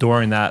sold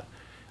during that,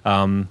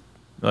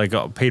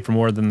 like paid for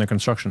more than the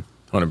construction.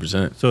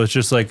 100%. So it's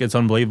just like, it's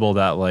unbelievable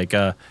that like,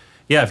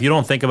 if you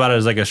don't think about it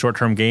as like a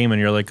short-term game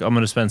and you're like, I'm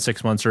going to spend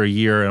 6 months or a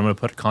year and I'm going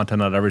to put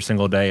content out every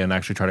single day and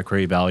actually try to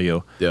create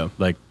value. Yeah.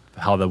 Like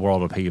how the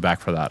world will pay you back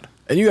for that.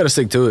 And you got to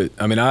stick to it.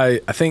 I mean, I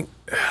think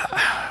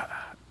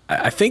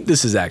I think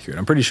this is accurate.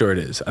 I'm pretty sure it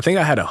is. I think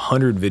I had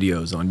 100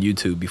 videos on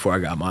YouTube before I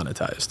got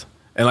monetized.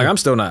 And like, I'm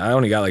still not, I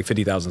only got like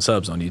 50,000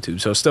 subs on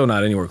YouTube. So it's still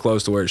not anywhere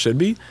close to where it should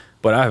be.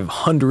 But I have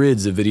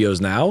hundreds of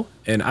videos now,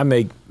 and I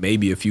make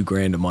maybe a few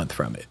grand a month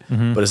from it.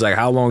 But it's like,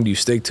 how long do you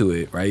stick to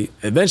it, right?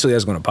 Eventually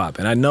that's going to pop.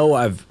 And I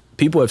know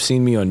people have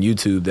seen me on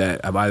YouTube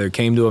that I've either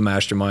came to a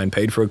mastermind,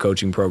 paid for a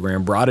coaching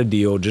program, brought a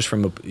deal just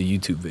from a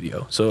YouTube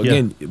video. So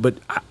again, but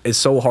it's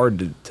so hard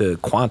to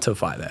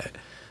quantify that.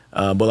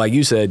 But like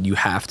you said, you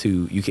have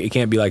to, it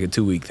can't be like a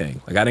 2-week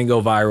thing. Like I didn't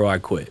go viral, I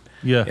quit.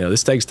 Yeah. You know,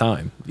 this takes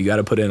time. You got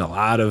to put in a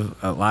lot of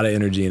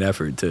energy and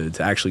effort to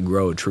actually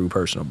grow a true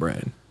personal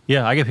brand.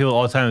 Yeah, I get people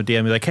all the time that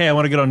DM me like, hey, I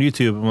want to get on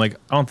YouTube. I'm like,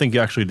 I don't think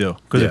you actually do.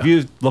 Because if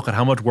you look at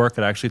how much work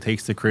it actually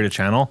takes to create a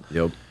channel,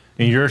 and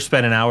you're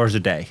spending hours a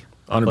day.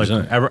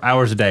 100%. Like,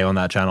 hours a day on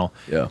that channel.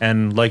 Yeah.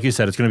 And like you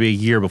said, it's going to be a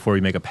year before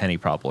you make a penny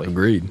probably.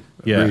 Agreed.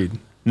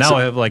 Now so,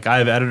 I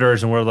have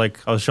editors, and we're like,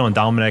 I was showing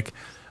Dominic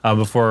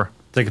before,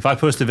 it's like if I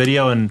post a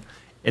video and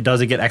it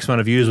doesn't get X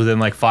amount of views within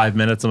like 5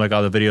 minutes, I'm like,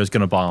 oh, the video is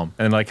going to bomb.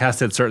 And like has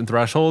to hit certain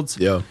thresholds.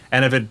 Yeah.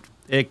 And if it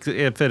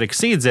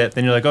exceeds it,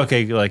 then you're like,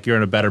 okay, like you're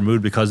in a better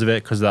mood because of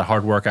it, because that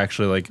hard work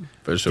actually like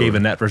gave a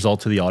net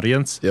result to the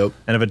audience. Yep.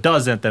 And if it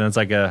doesn't, then it's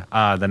like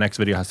the next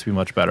video has to be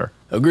much better.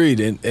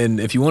 Agreed. And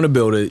if you want to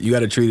build it, you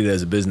got to treat it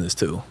as a business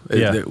too.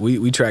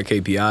 We track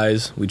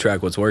KPIs, we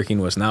track what's working,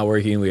 what's not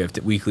working. We have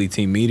weekly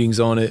team meetings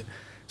on it.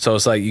 So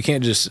it's like you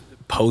can't just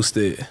post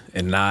it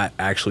and not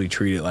actually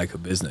treat it like a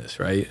business,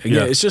 right?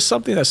 Again, it's just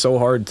something that's so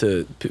hard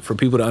for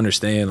people to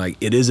understand. Like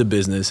it is a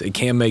business, it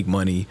can make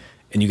money,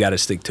 and you got to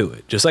stick to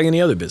it, just like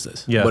any other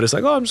business. Yeah. But it's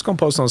like, oh, I'm just gonna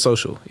post on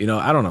social. You know,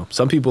 I don't know.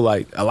 Some people,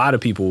 like a lot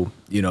of people,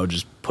 you know,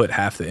 just put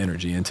half the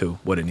energy into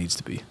what it needs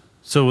to be.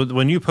 So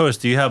when you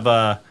post, do you have?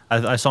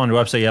 I saw on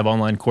your website you have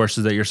online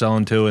courses that you're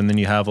selling to, and then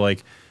you have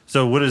like.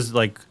 So what does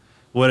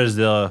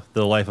the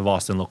life of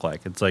Austin look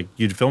like? It's like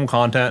you film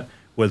content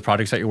with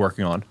projects that you're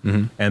working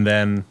on, and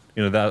then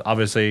you know that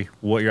obviously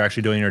what you're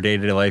actually doing in your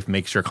day-to-day life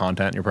makes your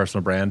content and your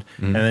personal brand,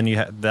 and then you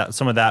have that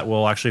some of that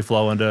will actually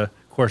flow into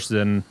courses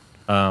and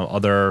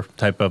other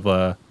type of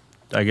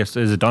I guess,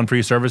 is it done for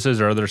you services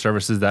or other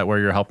services that where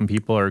you're helping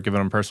people or giving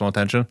them personal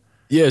attention?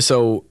 Yeah,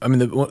 so I mean,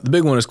 the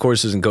big one is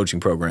courses and coaching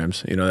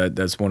programs. You know,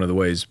 that's one of the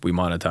ways we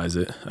monetize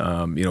it.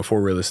 You know,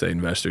 for real estate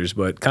investors.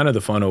 But kind of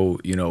the funnel,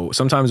 you know,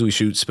 sometimes we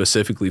shoot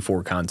specifically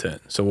for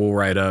content. So we'll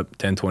write up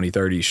 10, 20,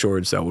 30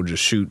 shorts that we'll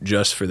just shoot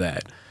just for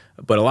that.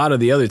 But a lot of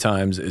the other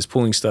times is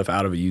pulling stuff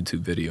out of a YouTube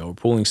video or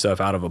pulling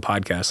stuff out of a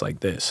podcast like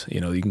this. You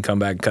know, you can come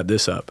back and cut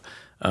this up.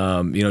 You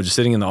know, just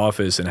sitting in the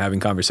office and having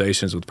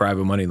conversations with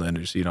private money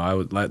lenders. You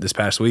know, this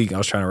past week I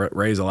was trying to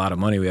raise a lot of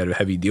money. We had a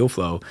heavy deal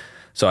flow.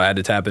 So I had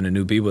to tap into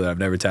new people that I've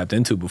never tapped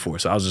into before.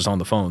 So I was just on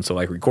the phone. So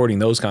like recording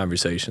those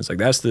conversations, like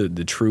that's the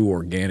true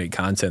organic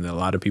content that a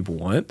lot of people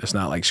want. It's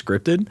not like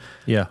scripted.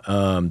 Yeah.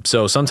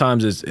 So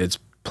sometimes it's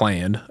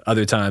planned.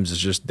 Other times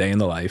it's just day in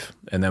the life.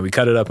 And then we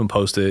cut it up and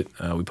post it.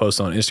 We post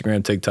on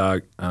Instagram,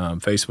 TikTok,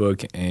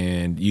 Facebook,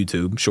 and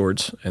YouTube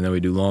Shorts. And then we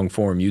do long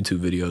form YouTube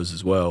videos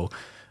as well.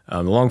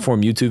 The long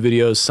form YouTube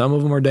videos, some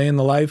of them are day in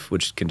the life,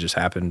 which can just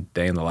happen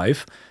day in the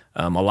life.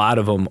 A lot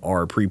of them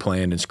are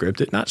pre-planned and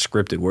scripted, not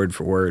scripted word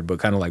for word, but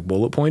kind of like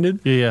bullet pointed.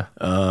 Yeah.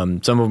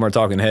 Some of them are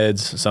talking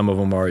heads. Some of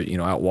them are, you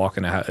know, out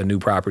walking a new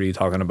property,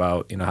 talking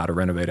about, you know, how to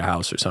renovate a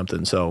house or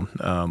something. So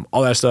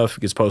all that stuff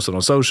gets posted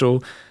on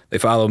social. They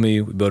follow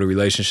me. We build a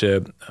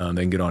relationship.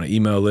 They can get on an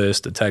email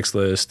list, a text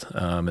list,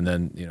 and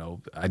then, you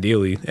know,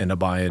 ideally end up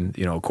buying,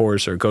 you know, a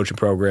course or a coaching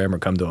program or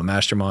come to a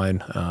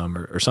mastermind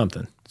or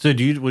something. So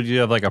would you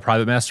have like a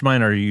private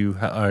mastermind, or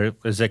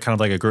is it kind of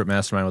like a group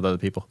mastermind with other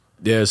people?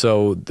 Yeah,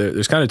 so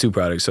there's kind of two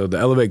products. So the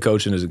Elevate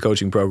Coaching is a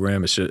coaching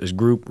program. It's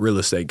group real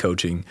estate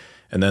coaching.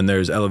 And then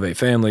there's Elevate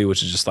Family,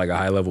 which is just like a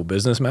high-level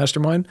business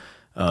mastermind.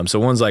 So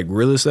one's like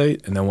real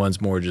estate, and then one's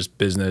more just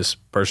business,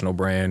 personal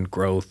brand,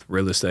 growth,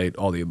 real estate,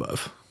 all the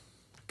above.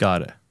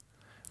 Got it.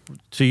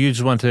 So you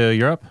just went to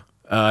Europe?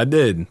 I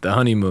did, the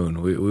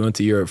honeymoon. We went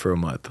to Europe for a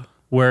month.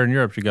 Where in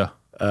Europe did you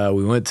go?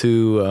 We went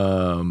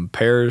to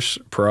Paris,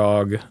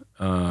 Prague,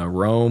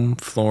 Rome,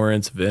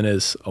 Florence,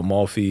 Venice,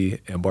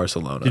 Amalfi, and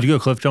Barcelona. Did you go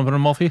cliff jumping in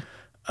Amalfi?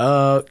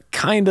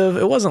 Kind of.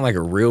 It wasn't like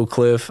a real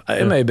cliff.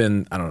 It may have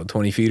been, I don't know,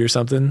 20 feet or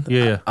something.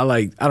 Yeah. I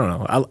don't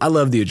know. I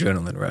love the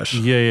adrenaline rush.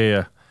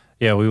 Yeah.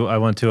 I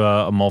went to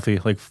Amalfi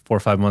like 4 or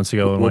 5 months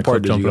ago and went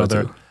cliff jumping out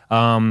there.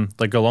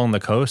 Like along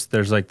the coast,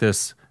 there's like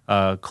this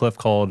cliff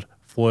called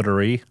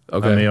Floaterie.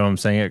 Okay. I mean, I'm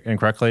saying it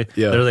incorrectly.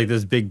 Yeah. There's like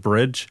this big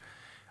bridge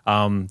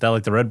that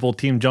like the Red Bull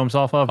team jumps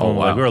off of. Oh,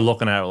 wow. Like we were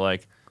looking at it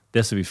like,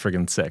 this would be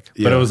freaking sick.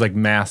 Yeah. But it was like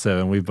massive,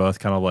 and we both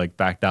kind of like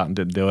backed out and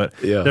didn't do it.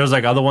 Yeah. There was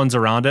like other ones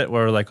around it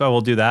where we're like, oh, we'll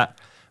do that.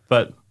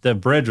 But the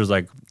bridge was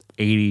like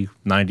 80,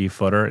 90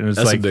 footer. And it's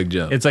That's like a big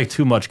jump. It's like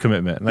too much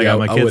commitment. Like I got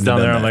my kids down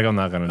there. I'm like, I'm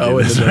not going to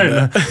do this right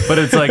now. But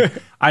it's like,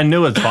 I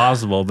knew it's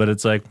possible, but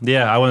it's like,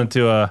 yeah, I went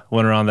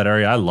around that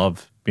area. I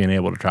love being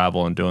able to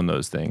travel and doing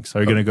those things. Are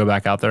you going to go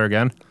back out there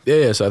again?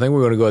 Yeah. So I think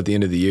we're going to go at the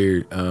end of the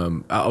year.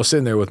 I was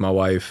sitting there with my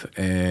wife,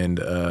 and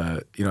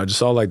you know, I just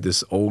saw like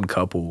this old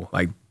couple,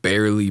 like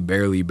barely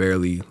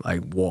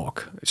like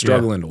walk,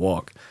 struggling to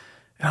walk.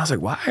 And I was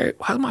like, why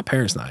are my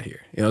parents not here?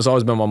 You know, it's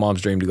always been my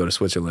mom's dream to go to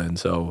Switzerland.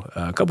 So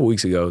a couple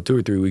weeks ago, 2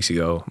 or 3 weeks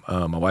ago,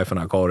 my wife and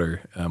I called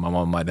her, my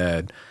mom and my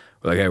dad.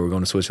 We're like, hey, we're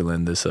going to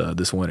Switzerland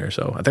this winter.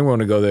 So I think we're going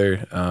to go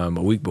there a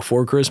week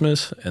before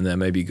Christmas and then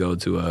maybe go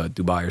to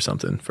Dubai or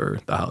something for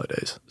the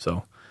holidays.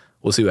 So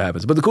we'll see what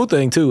happens. But the cool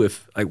thing too,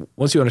 if like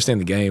once you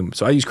understand the game,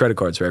 so I use credit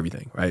cards for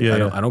everything, right?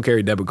 I don't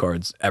carry debit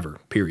cards ever,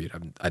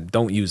 period. I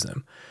don't use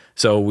them.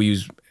 So we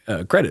use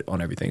credit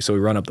on everything. So we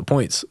run up the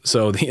points.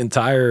 So the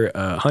entire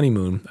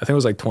honeymoon, I think it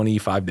was like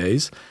 25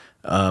 days.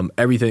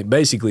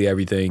 Basically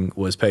everything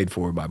was paid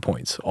for by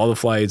points. All the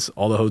flights,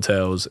 all the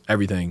hotels,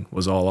 everything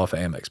was all off of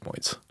Amex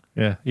points.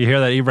 Yeah, you hear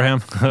that,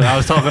 Ibrahim? I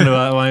was talking to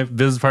my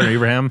business partner,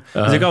 Ibrahim.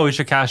 He's like, "Oh, we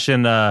should cash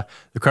in the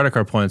credit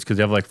card points because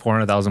you have like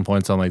 400,000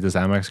 points on like this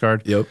Amex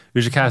card. Yep,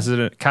 we should cash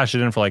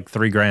it in for like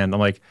 $3,000." I'm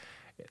like,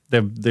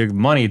 the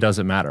money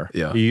doesn't matter.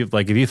 Yeah,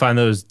 like if you find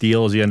those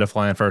deals, you end up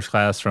flying first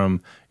class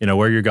from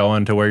where you're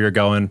going to where you're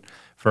going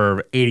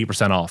for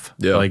 80% off.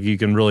 Yeah, like you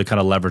can really kind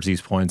of leverage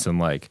these points and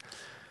like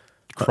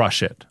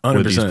crush it 100%,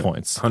 with these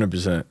points.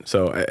 100%.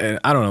 So, and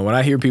I don't know, when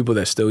I hear people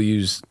that still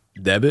use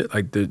debit,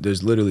 like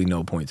there's literally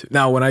no point to it.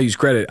 Now, when I use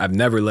credit, I've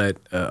never let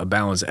a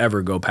balance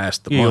ever go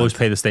past the month. You always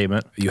pay the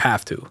statement. You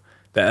have to.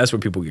 That's where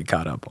people get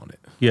caught up on it.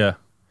 Yeah.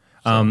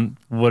 So.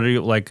 What are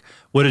you like?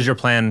 What is your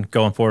plan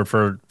going forward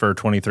for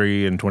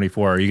 23 and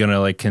 24? Are you gonna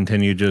like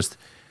continue just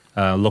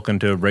looking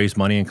to raise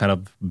money and kind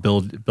of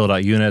build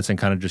out units and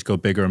kind of just go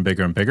bigger and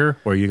bigger and bigger,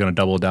 or are you gonna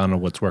double down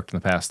on what's worked in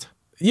the past?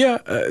 Yeah,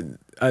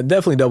 I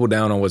definitely double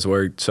down on what's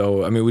worked.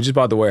 So, I mean, we just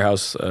bought the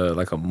warehouse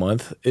like a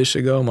month-ish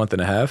ago, a month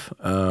and a half.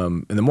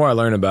 And the more I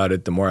learn about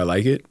it, the more I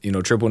like it. You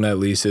know, triple net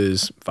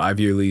leases,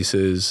 5-year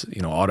leases,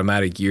 you know,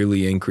 automatic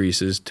yearly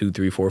increases, 2,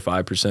 3, 4,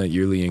 5%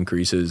 yearly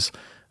increases.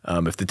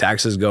 If the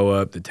taxes go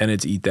up, the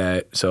tenants eat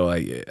that. So,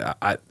 like,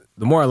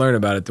 the more I learn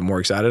about it, the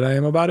more excited I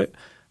am about it.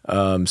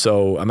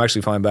 So I'm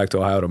actually flying back to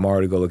Ohio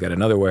tomorrow to go look at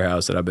another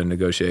warehouse that I've been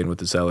negotiating with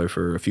the seller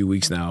for a few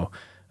weeks now.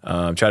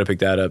 Try to pick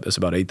that up. It's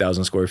about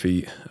 8,000 square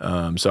feet.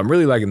 So I'm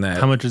really liking that.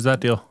 How much is that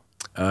deal?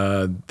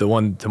 The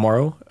one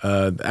tomorrow,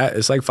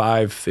 it's like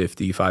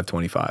 550,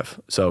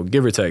 525. So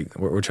give or take,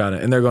 we're trying to,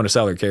 and they're going to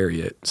sell or carry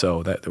it.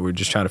 So that we're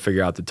just trying to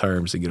figure out the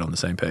terms to get on the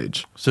same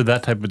page. So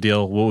that type of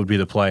deal, what would be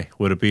the play?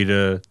 Would it be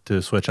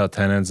to switch out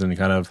tenants and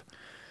kind of?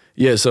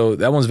 Yeah. So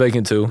that one's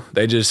vacant too.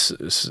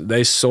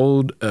 They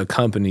sold a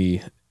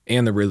company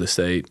and the real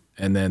estate,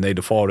 and then they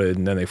defaulted,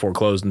 and then they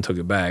foreclosed and took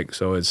it back.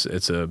 So it's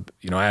a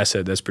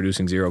asset that's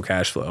producing zero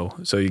cash flow.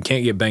 So you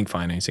can't get bank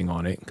financing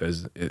on it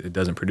because it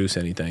doesn't produce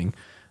anything.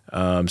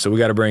 So we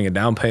got to bring a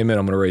down payment.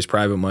 I'm going to raise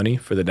private money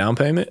for the down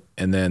payment,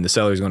 and then the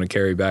seller is going to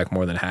carry back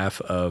more than half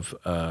of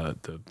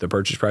the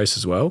purchase price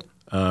as well.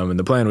 And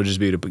the plan would just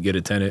be to get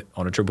a tenant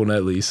on a triple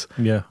net lease.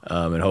 Yeah.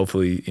 And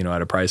hopefully,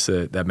 at a price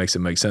that makes it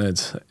make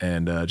sense,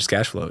 and just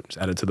cash flow it, just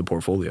add it to the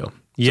portfolio.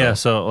 Yeah.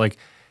 So like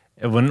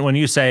when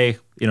you say,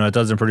 it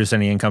doesn't produce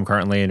any income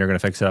currently and you're going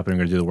to fix it up and you're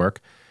going to do the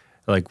work,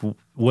 like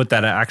what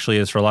that actually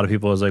is for a lot of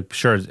people is like,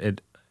 sure,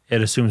 it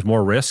assumes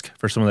more risk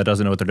for someone that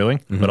doesn't know what they're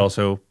doing, but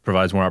also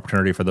provides more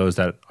opportunity for those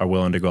that are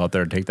willing to go out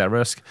there and take that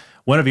risk.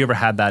 When have you ever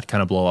had that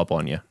kind of blow up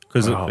on you?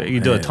 Because you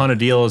do a ton of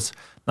deals,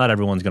 not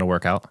everyone's going to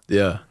work out.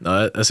 Yeah,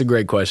 no, that's a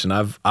great question.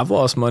 I've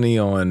lost money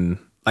on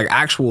like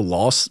actual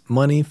lost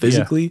money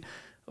physically,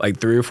 like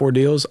 3 or 4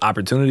 deals.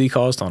 Opportunity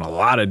cost on a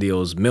lot of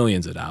deals,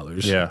 millions of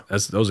dollars. Yeah,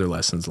 those are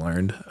lessons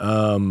learned.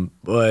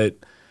 But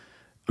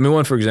I mean,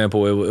 one for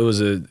example, it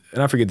was and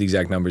I forget the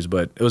exact numbers,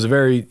 but it was a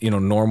very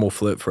normal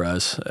flip for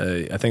us.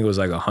 I think it was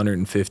like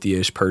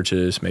 150-ish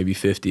purchase, maybe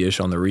 50-ish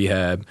on the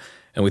rehab,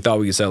 and we thought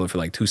we could sell it for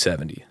like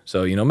 $270.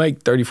 So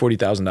make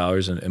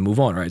 $30,000-$40,000 and move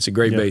on. Right, it's a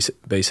great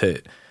base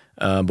hit.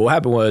 But what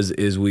happened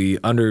is we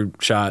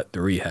undershot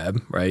the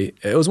rehab. Right,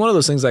 it was one of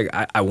those things like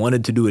I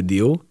wanted to do a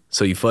deal,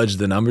 so you fudged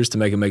the numbers to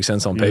make it make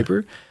sense on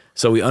paper.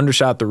 So we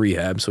undershot the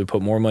rehab, so we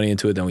put more money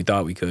into it than we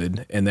thought we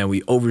could, and then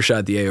we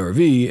overshot the ARV,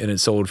 and it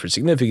sold for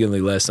significantly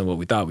less than what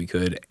we thought we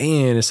could.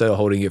 And instead of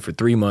holding it for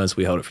 3 months,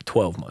 we held it for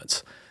 12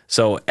 months.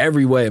 So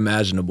every way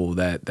imaginable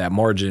that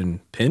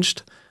margin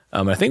pinched.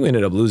 I think we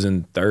ended up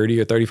losing $30,000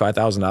 or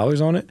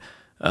 $35,000 on it.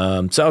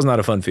 So that was not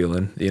a fun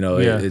feeling.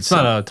 It's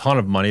not a ton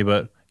of money,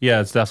 but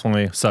yeah, it's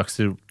definitely sucks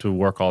to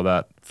work all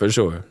that for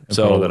sure. And put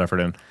all that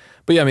effort in.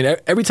 But yeah, I mean,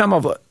 every time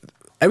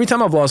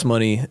I've lost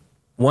money.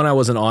 1, I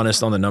wasn't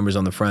honest on the numbers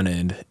on the front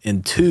end,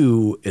 and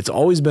 2, it's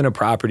always been a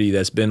property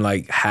that's been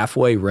like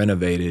halfway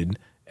renovated,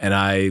 and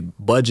I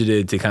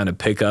budgeted to kind of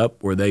pick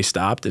up where they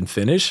stopped and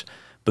finish.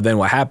 But then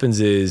what happens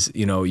is,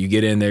 you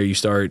get in there, you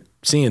start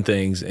seeing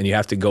things, and you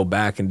have to go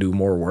back and do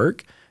more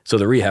work. So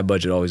the rehab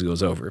budget always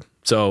goes over.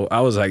 So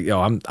I was like,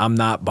 I'm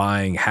not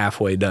buying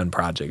halfway done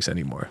projects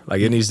anymore.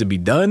 Like it needs to be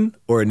done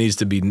or it needs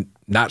to be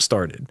not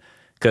started.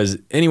 Because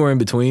anywhere in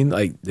between,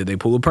 like, did they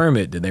pull a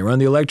permit? Did they run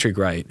the electric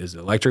right? Does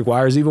the electric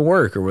wires even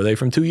work, or were they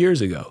from 2 years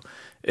ago?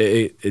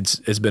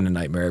 It's been a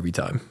nightmare every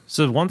time.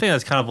 So one thing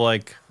that's kind of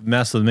like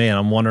messed with me, and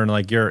I'm wondering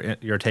like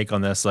your take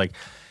on this, like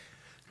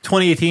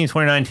 2018,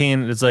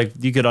 2019, it's like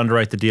you could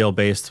underwrite the deal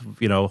based,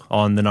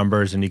 on the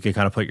numbers, and you could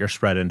kind of put your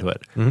spread into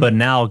it. But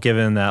now,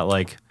 given that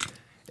like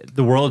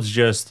the world's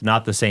just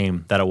not the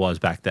same that it was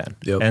back then.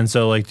 Yep. And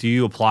so, like, do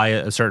you apply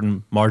a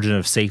certain margin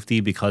of safety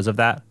because of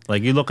that?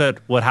 Like, you look at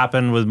what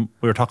happened with,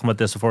 we were talking about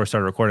this before we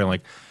started recording,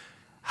 like,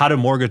 how do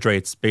mortgage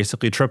rates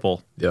basically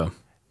triple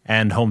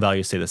and home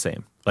values stay the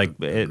same? Like,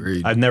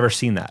 I've never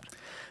seen that.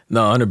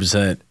 No,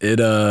 100%. It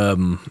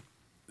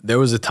there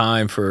was a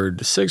time for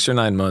 6 or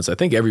 9 months, I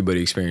think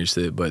everybody experienced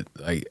it, but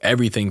like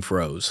everything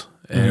froze.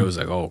 And it was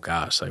like, oh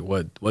gosh, like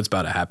what's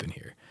about to happen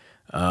here?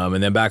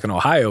 And then back in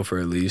Ohio, for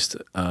at least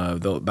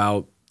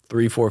about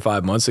 3, 4,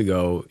 5 months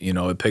ago, you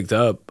know, it picked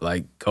up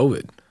like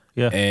COVID.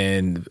 Yeah.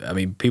 And I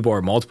mean, people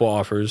are multiple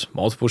offers,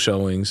 multiple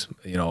showings,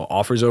 you know,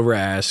 offers over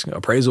ask,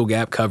 appraisal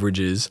gap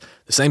coverages,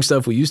 the same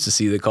stuff we used to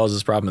see that caused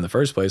this problem in the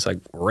first place, like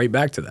right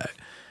back to that.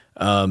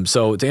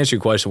 So to answer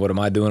your question, what am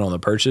I doing on the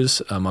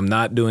purchase? I'm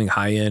not doing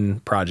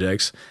high-end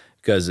projects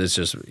because it's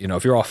just, you know,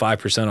 if you're all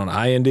 5% on a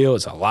high-end deal,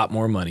 it's a lot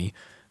more money.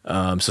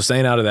 So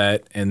staying out of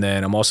that. And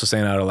then I'm also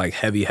staying out of like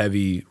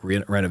heavy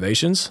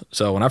renovations.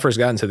 So when I first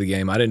got into the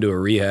game, I didn't do a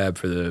rehab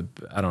for the,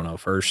 I don't know,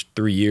 first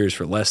 3 years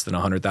for less than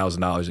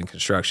 $100,000 in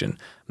construction. I'm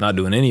not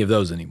doing any of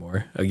those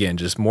anymore. Again,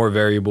 just more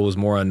variables,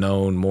 more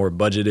unknown, more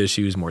budget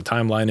issues, more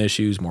timeline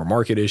issues, more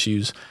market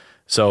issues.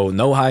 So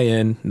no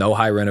high-end, no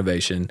high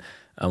renovation.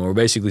 We're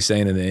basically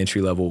staying in the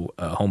entry-level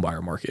home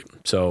buyer market.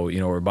 So, you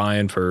know, we're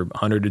buying for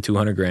 100 to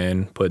 200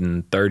 grand,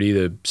 putting 30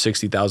 to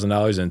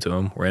 $60,000 into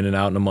them. We're in and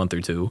out in a month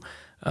or two.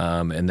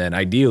 And then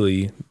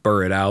ideally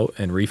burr it out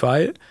and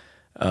refi it.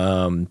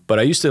 But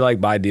I used to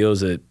like buy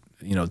deals at,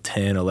 you know,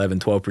 10, 11,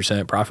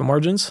 12% profit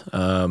margins.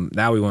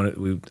 Now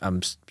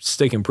I'm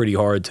sticking pretty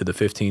hard to the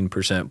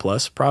 15%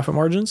 plus profit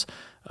margins,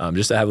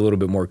 just to have a little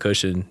bit more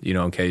cushion, you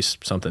know, in case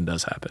something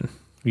does happen.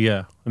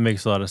 Yeah, it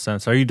makes a lot of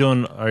sense. Are you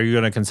going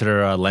to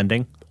consider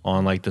lending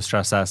on like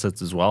distressed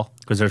assets as well?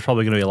 Because there's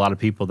probably going to be a lot of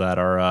people that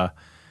are,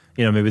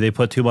 you know, maybe they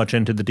put too much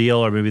into the deal,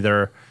 or maybe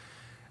they're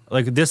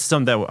like, this is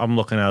something that I'm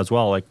looking at as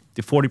well. Like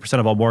the 40%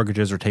 of all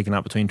mortgages are taken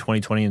out between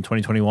 2020 and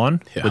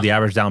 2021 with the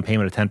average down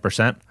payment of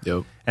 10%.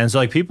 Yep. And so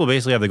like people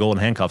basically have the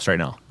golden handcuffs right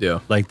now.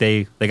 Yeah. Like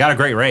they got a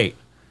great rate,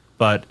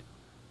 but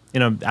you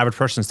know, average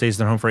person stays in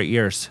their home for 8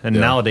 years. And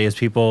nowadays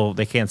people,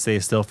 they can't stay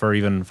still for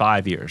even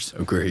 5 years.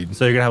 Agreed.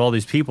 So you're going to have all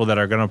these people that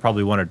are going to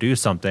probably want to do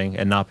something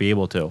and not be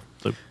able to.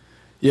 So,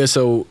 yeah,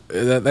 so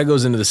that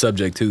goes into the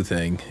subject to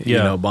thing, you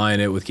Yeah. know,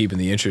 buying it with keeping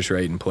the interest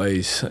rate in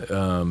place.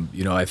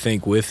 You know, I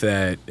think with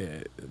that,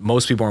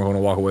 most people aren't going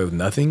to walk away with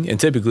nothing. And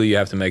typically you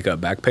have to make up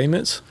back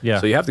payments.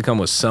 Yeah. So you have to come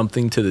with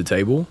something to the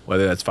table,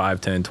 whether that's $5,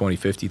 $10, $20,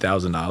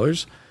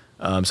 $50,000.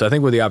 So I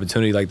think where the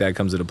opportunity like that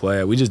comes into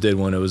play, we just did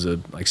one. It was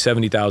like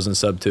 70,000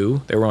 sub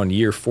 2. They were on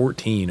year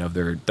 14 of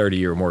their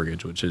 30-year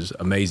mortgage, which is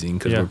amazing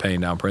because we're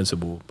paying down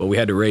principal. But we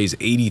had to raise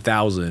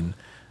 80,000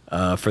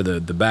 for the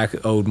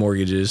back owed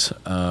mortgages,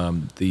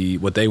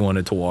 what they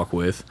wanted to walk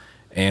with,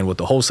 and what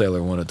the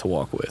wholesaler wanted to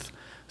walk with.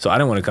 So I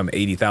didn't want to come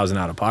 80,000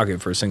 out of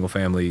pocket for a single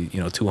family, you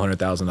know,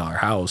 $200,000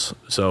 house.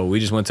 So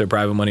we just went to a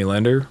private money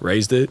lender,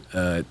 raised it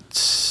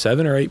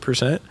 7 or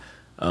 8%.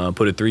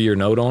 Put a 3-year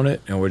note on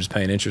it, and we're just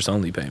paying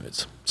interest-only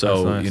payments.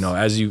 So, nice. you know,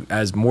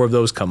 as more of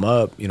those come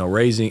up, you know,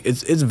 raising,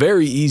 it's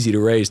very easy to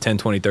raise $10,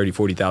 $20, $30,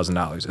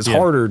 $40,000. It's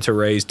harder to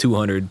raise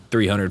 200,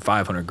 300,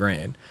 500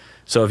 grand.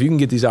 So if you can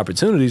get these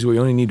opportunities where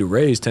you only need to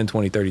raise $10,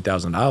 $20,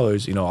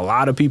 $30,000, you know, a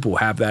lot of people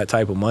have that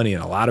type of money,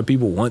 and a lot of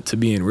people want to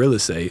be in real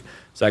estate.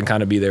 So that can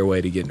kind of be their way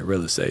to get into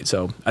real estate.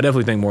 So I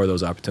definitely think more of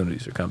those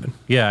opportunities are coming.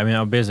 yeah, I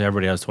mean, basically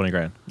everybody has 20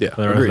 grand. Yeah,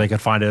 They can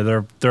find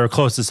it. They're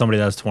close to somebody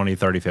that's 20,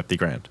 30, 50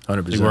 grand.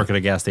 100%. You work at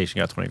a gas station,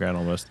 you got 20 grand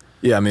almost.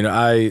 Yeah, I mean,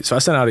 I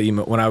sent out an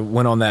email when I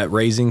went on that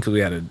raising because we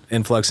had an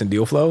influx in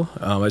deal flow.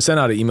 I sent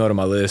out an email to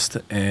my list,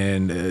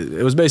 and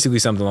it was basically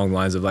something along the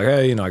lines of like,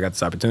 hey, you know, I got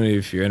this opportunity.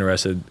 If you're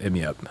interested, hit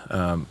me up.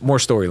 More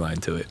storyline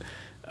to it.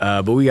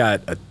 But we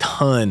got a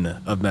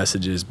ton of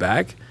messages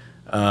back,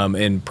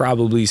 and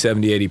probably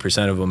 70,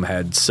 80% of them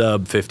had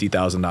sub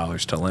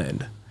 $50,000 to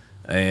lend.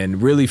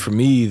 And really, for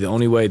me, the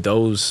only way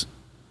those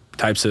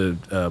types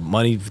of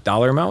money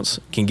dollar amounts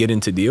can get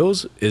into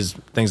deals is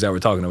things that we're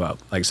talking about,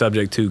 like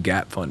subject to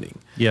gap funding.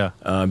 Yeah.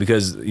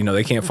 Because, you know,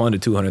 they can't fund a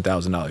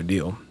 $200,000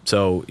 deal.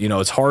 So, you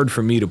know, it's hard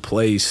for me to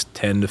place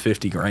 10 to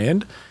 50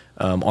 grand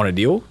on a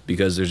deal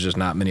because there's just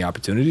not many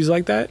opportunities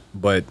like that.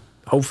 But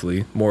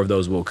hopefully more of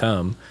those will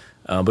come.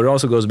 But it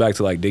also goes back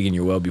to like digging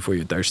your well before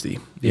you're thirsty.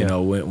 You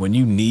know, when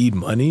you need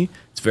money,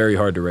 it's very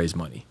hard to raise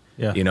money.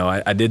 Yeah. You know,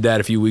 I did that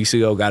a few weeks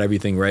ago, got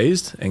everything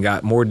raised, and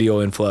got more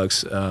deal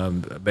influx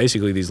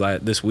basically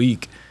this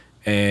week.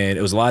 And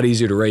it was a lot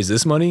easier to raise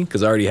this money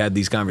because I already had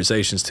these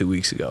conversations 2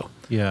 weeks ago.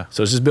 Yeah.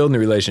 So it's just building the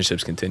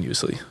relationships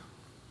continuously.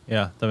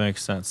 Yeah, that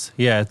makes sense.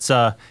 Yeah, it's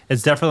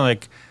definitely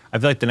like, I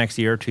feel like the next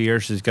year or 2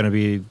 years is going to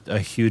be a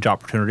huge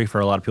opportunity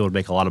for a lot of people to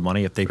make a lot of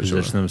money if they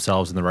position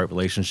themselves in the right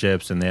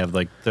relationships and they have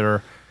like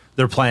their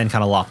plan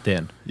kind of locked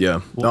in.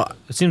 Yeah. Well,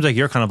 it seems like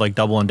you're kind of like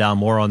doubling down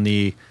more on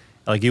the,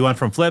 like you went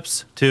from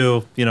flips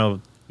to, you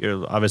know,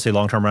 your obviously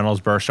long-term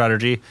rentals, burst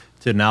strategy,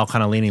 to now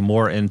kind of leaning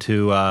more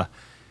into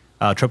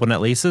triple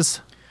net leases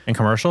And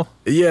commercial?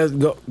 Yeah,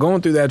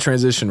 going through that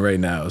transition right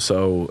now.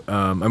 So,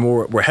 and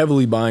we're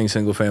heavily buying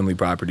single family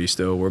property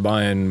still. We're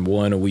buying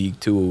 1 a week,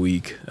 2 a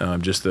week,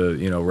 just the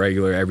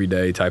regular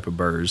everyday type of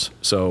burrs.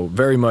 So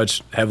very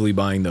much heavily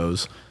buying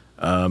those,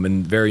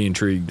 and very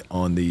intrigued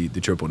on the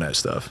triple net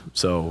stuff.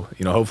 So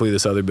hopefully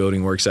this other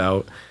building works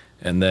out,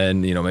 and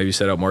then maybe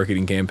set up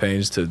marketing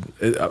campaigns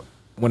to.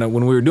 When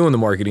we were doing the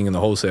marketing and the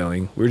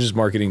wholesaling, we were just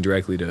marketing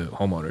directly to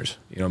homeowners.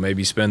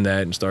 Maybe spend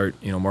that and start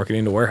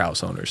marketing to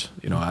warehouse owners.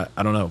 I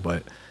don't know,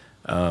 but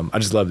I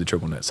just love the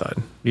triple net side.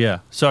 Yeah.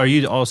 So are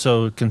you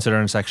also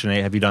considering Section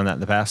 8? Have you done that in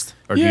the past,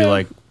 or do Yeah, you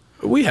like?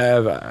 We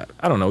have.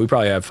 I don't know. We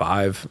probably have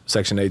 5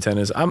 Section 8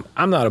 tenants. I'm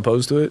not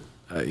opposed to it.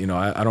 I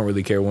don't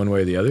really care one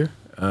way or the other.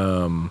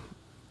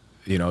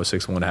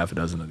 6 1, half a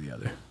dozen of the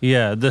other.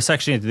 Yeah, the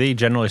Section 8, do they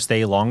generally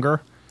stay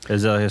longer?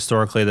 Is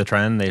historically the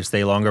trend? They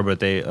stay longer, but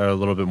they are a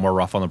little bit more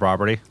rough on the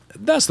property.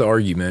 That's the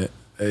argument.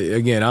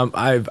 Again,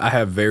 I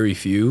have very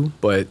few,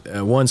 but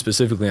one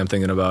specifically I'm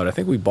thinking about. I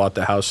think we bought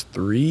the house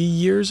 3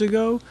 years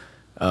ago,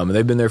 and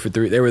they've been there for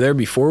 3. They were there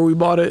before we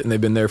bought it, and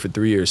they've been there for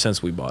 3 years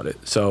since we bought it.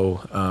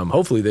 So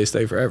hopefully they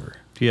stay forever.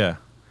 Yeah,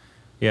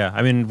 yeah.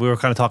 I mean, we were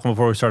kind of talking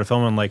before we started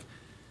filming, like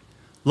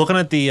looking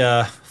at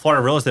the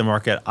Florida real estate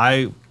market.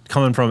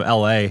 Coming from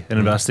LA and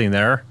investing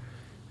there,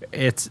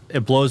 it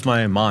blows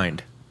my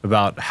mind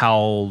about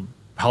how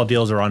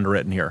deals are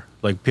underwritten here.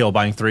 Like people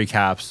buying 3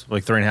 caps,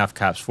 like 3.5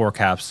 caps, 4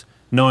 caps,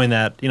 knowing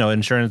that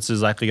insurance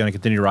is likely going to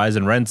continue to rise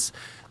and rents.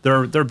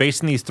 They're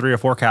basing these 3 or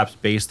 4 caps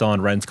based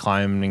on rents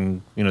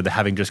climbing,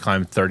 having just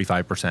climbed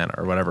 35%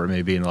 or whatever it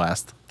may be in the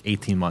last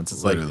 18 months.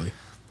 It's Literally. like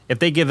if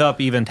they give up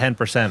even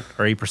 10%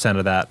 or 8%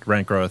 of that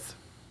rent growth,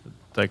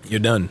 like You're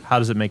done. How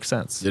does it make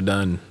sense? You're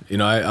done.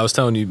 I was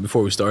telling you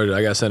before we started,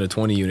 I got sent a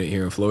 20 unit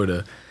here in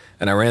Florida,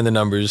 and I ran the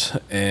numbers,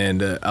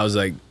 and I was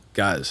like,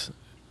 guys,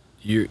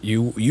 you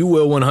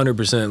will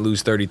 100%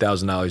 lose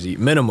 $30,000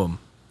 minimum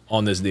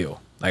on this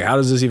deal. Like, how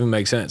does this even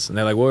make sense? And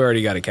they're like, well, we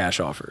already got a cash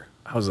offer.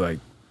 I was like,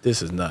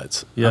 this is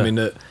nuts. Yeah. I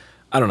mean,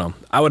 I don't know.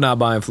 I would not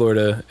buy in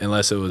Florida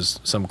unless it was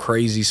some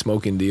crazy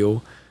smoking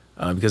deal,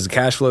 because the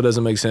cash flow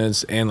doesn't make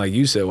sense. And like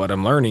you said, what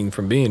I'm learning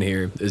from being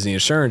here is the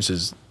insurance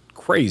is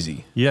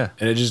crazy. Yeah.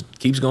 And it just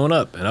keeps going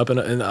up and up. And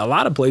in a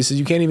lot of places,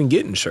 you can't even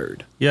get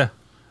insured. Yeah.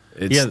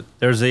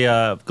 There's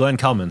a Glenn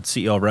Kelman,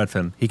 CEO of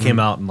Redfin. He came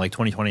out in like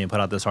 2020 and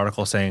put out this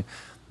article saying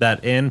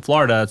that in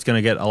Florida, it's going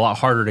to get a lot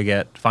harder to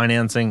get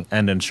financing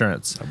and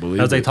insurance. I believe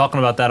I was like it. talking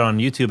about that on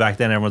YouTube back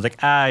then. Everyone's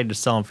like, I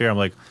just sell them fear. I'm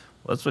like,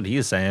 well, that's what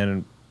he's saying.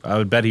 And I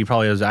would bet he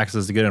probably has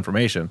access to good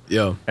information.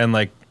 Yeah. And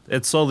like,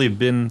 it's slowly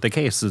been the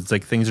case. It's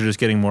like things are just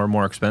getting more and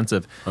more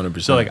expensive.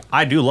 100%. So like,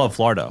 I do love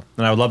Florida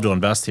and I would love to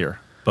invest here.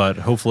 But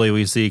hopefully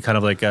we see kind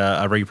of like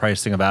a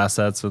repricing of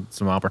assets with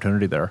some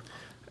opportunity there.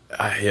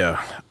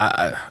 Yeah,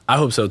 I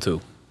hope so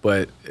too.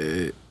 But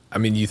I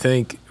mean, you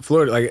think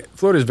Florida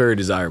is very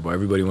desirable.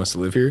 Everybody wants to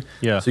live here.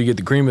 Yeah. So you get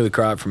the cream of the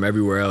crop from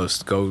everywhere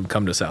else. Come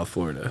to South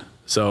Florida.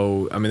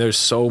 So I mean, there's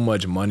so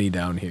much money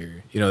down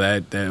here.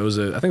 That was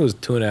I think it was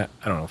 2.5.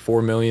 I don't know,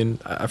 4 million.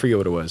 I forget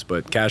what it was,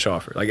 but cash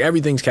offer. Like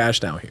everything's cash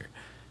down here,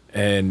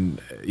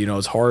 and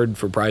it's hard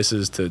for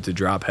prices to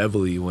drop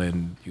heavily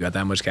when you got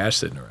that much cash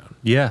sitting around.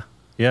 Yeah.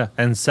 Yeah,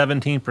 and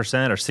 17%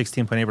 or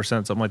 16.8%,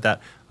 something like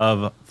that,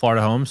 of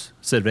Florida homes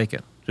sit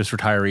vacant. Just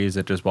retirees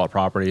that just bought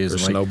properties. Or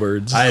and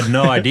snowbirds. I had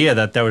no idea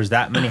that there was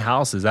that many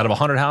houses. Out of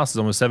 100 houses,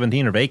 almost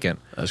 17 are vacant.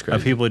 That's crazy.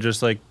 Of people who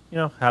just like,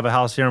 have a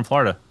house here in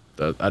Florida.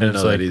 I didn't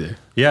know that either.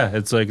 Yeah,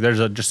 it's like there's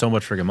just so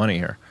much freaking money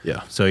here.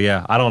 Yeah. So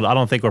yeah, I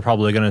don't think we're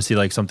probably going to see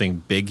like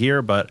something big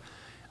here, but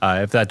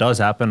if that does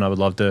happen, I would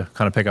love to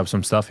kind of pick up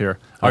some stuff here.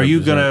 Are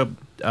you going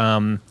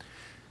to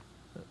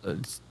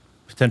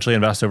potentially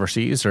invest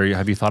overseas, or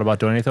have you thought about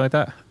doing anything like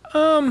that?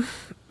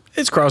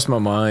 It's crossed my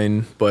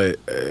mind, but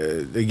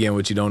again,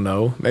 what you don't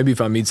know. Maybe if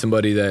I meet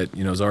somebody that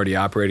is already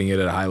operating it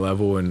at a high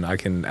level and I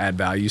can add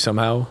value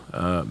somehow,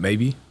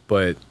 maybe.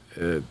 But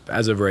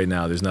as of right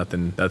now, there's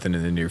nothing in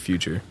the near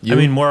future. I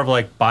mean, more of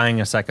like buying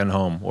a second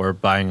home or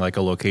buying like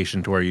a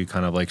location to where you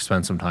kind of like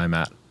spend some time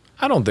at.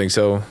 I don't think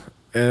so.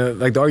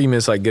 Like the argument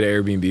is like get an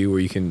Airbnb where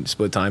you can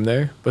split time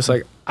there, but it's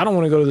like I don't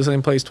want to go to the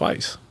same place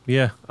twice.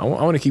 Yeah, I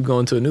want to keep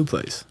going to a new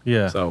place.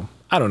 Yeah. So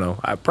I don't know.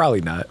 Probably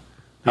not.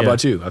 How Yeah.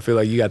 about you? I feel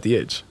like you got the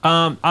itch.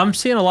 I'm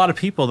seeing a lot of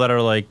people that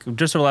are like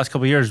just over the last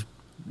couple of years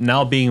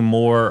now being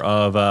more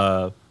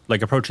of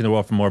like approaching the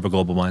world from more of a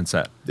global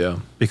mindset. Yeah.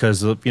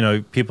 Because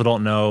people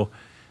don't know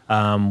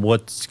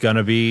what's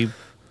gonna be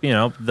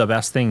the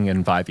best thing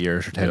in 5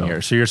 years or 10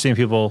 years. So you're seeing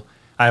people.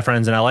 I have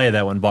friends in LA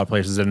that went and bought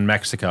places in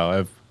Mexico. I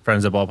have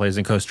friends that bought places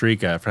in Costa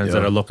Rica. Friends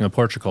that are looking at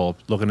Portugal,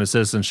 looking at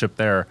citizenship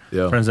there.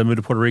 Yeah. Friends that moved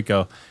to Puerto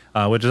Rico,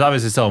 which is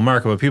obviously still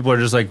America, but people are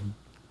just like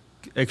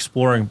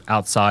exploring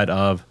outside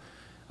of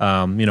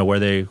where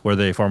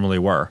they formerly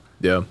were.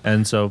 Yeah.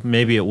 And so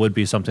maybe it would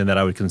be something that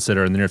I would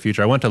consider in the near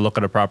future. I went to look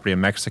at a property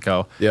in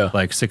Mexico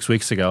like 6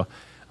 weeks ago.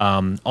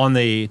 On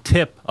the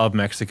tip of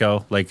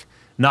Mexico, like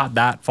not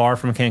that far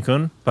from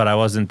Cancun, but I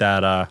wasn't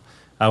that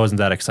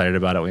excited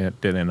about it. We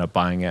didn't end up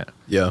buying it.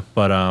 Yeah.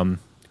 But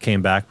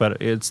came back.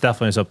 But it's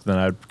definitely something that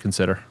I'd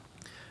consider.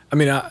 I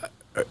mean,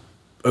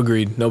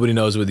 Agreed. Nobody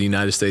knows where the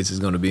United States is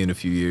going to be in a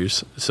few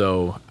years.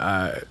 So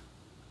I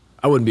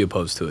wouldn't be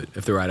opposed to it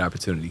if the right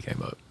opportunity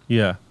came up.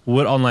 Yeah.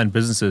 What online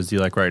businesses do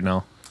you like right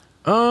now?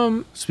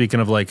 Speaking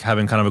of like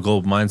having kind of a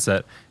global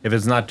mindset, if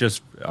it's not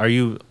just, are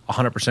you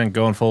 100%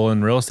 going full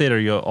in real estate, or are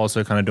you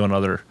also kind of doing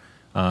other,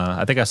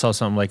 I think I saw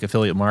something like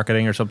affiliate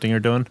marketing or something you're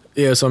doing?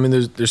 Yeah, so I mean,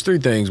 there's three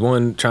things.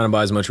 One, trying to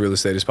buy as much real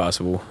estate as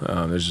possible.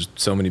 There's just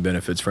so many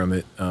benefits from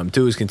it.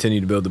 Two is continue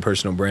to build the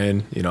personal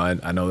brand. You know,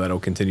 I know that'll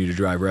continue to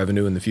drive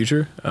revenue in the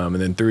future. And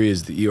then three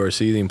is the ERC,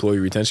 the Employee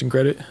Retention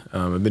Credit.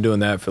 I've been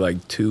doing that for like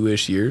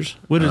 2-ish years.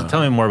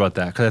 Tell me more about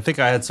that, because I think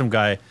I had some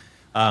guy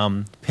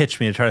pitch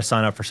me to try to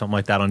sign up for something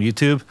like that on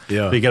YouTube.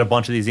 Yeah. But you get a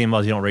bunch of these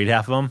emails, you don't read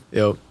half of them.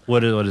 Yep.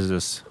 What is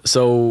this?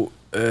 So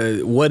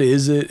what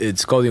is it?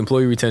 It's called the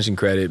Employee Retention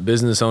Credit.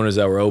 Business owners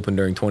that were open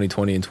during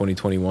 2020 and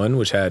 2021,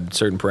 which had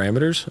certain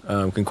parameters,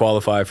 can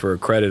qualify for a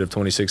credit of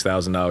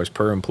 $26,000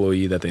 per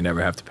employee that they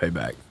never have to pay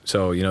back.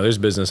 So, you know, there's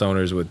business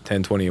owners with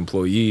 10, 20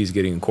 employees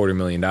getting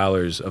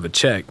 $250,000 of a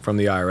check from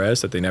the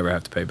IRS that they never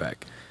have to pay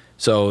back.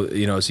 So,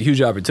 you know, it's a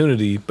huge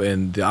opportunity,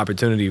 and the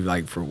opportunity,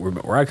 like for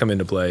where I come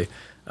into play,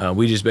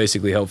 we just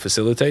basically help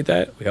facilitate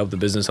that. We help the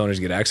business owners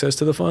get access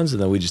to the funds,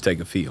 and then we just take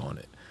a fee on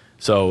it.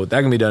 So that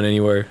can be done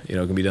anywhere. You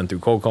know, it can be done through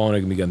cold calling, it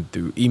can be done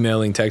through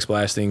emailing, text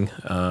blasting,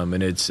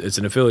 and it's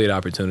an affiliate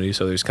opportunity.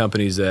 So there's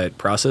companies that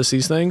process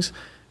these things,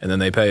 and then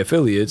they pay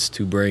affiliates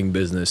to bring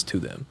business to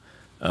them.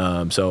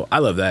 So I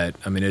love that.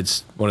 I mean,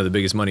 it's one of the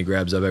biggest money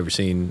grabs I've ever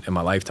seen in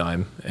my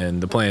lifetime,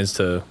 and the plan is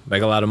to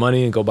make a lot of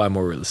money and go buy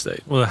more real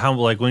estate. Well, how,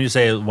 like when you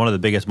say one of the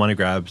biggest money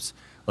grabs,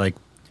 like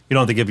you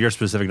don't have to give your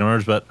specific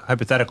numbers, but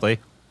hypothetically,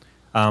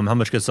 how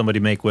much could somebody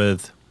make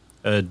with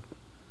a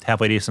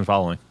halfway decent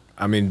following?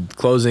 I mean,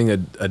 closing a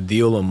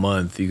deal a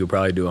month, you could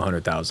probably do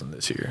 100,000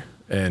 this year,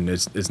 and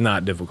it's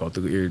not difficult.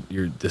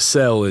 The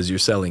sell is you're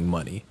selling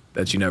money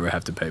that you never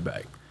have to pay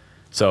back.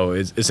 So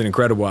it's an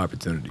incredible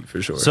opportunity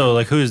for sure. So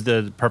like, who's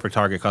the perfect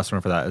target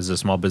customer for that? Is it a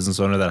small business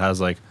owner that has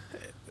like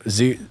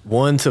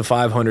 1 to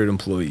 500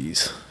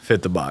 employees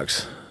fit the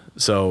box.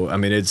 So I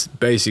mean, it's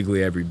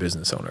basically every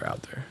business owner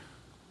out there.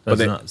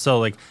 So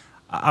like,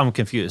 I'm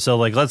confused. So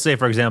like, let's say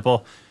for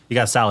example, you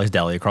got Sally's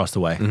Deli across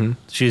the way. Mm-hmm.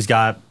 She's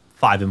got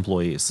 5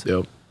 employees.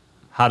 Yep.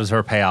 How does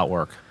her payout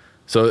work?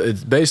 So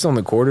it's based on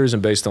the quarters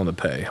and based on the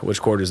pay,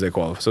 which quarters they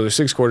qualify. So there's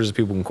 6 quarters that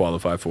people can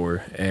qualify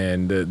for,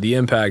 and the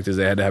impact is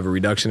they had to have a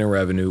reduction in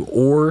revenue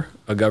or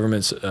a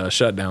government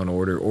shutdown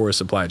order or a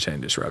supply chain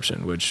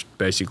disruption, which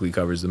basically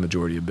covers the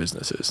majority of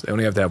businesses. They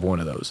only have to have one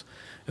of those.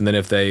 And then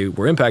if they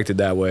were impacted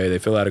that way, they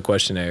fill out a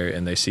questionnaire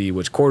and they see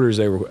which quarters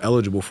they were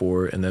eligible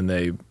for, and then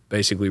they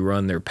basically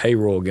run their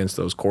payroll against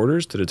those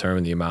quarters to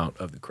determine the amount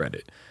of the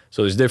credit.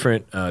 So there's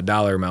different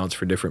dollar amounts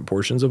for different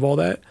portions of all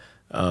that.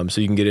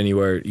 So you can get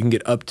anywhere, you can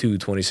get up to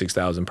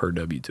 $26,000 per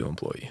W-2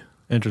 employee.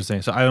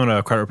 Interesting. So I own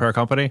a credit repair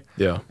company.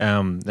 Yeah.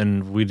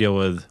 And we deal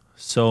with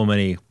so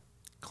many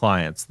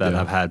clients that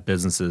have had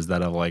businesses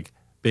that have like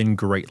been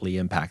greatly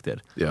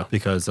impacted. Yeah.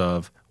 Because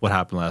of what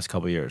happened the last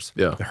couple of years.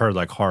 Yeah. I heard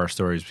like horror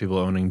stories, people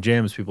owning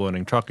gyms, people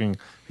owning trucking,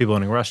 people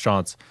owning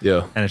restaurants.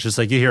 Yeah. And it's just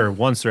like you hear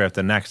one story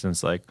after the next, and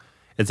it's like,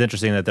 it's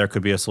interesting that there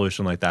could be a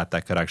solution like that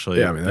that could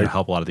actually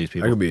help a lot of these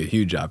people. That could be a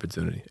huge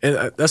opportunity.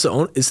 And it's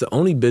the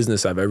only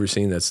business I've ever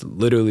seen that's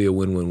literally a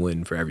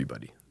win-win-win for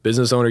everybody.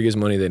 Business owner gets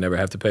money they never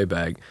have to pay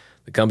back.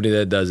 The company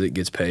that does it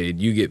gets paid.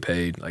 You get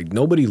paid. Like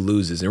nobody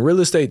loses. In real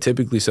estate,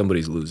 typically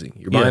somebody's losing.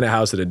 You're buying a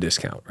house at a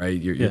discount, right?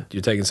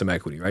 You're taking some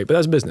equity, right? But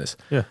that's business.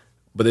 Yeah.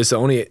 But it's the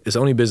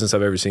only business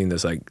I've ever seen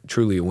that's like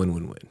truly a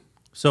win-win-win.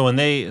 So when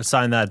they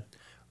sign that,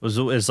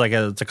 it's like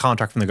it's a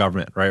contract from the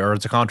government, right? Or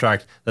it's a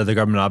contract that the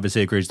government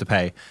obviously agrees to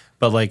pay.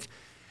 But like,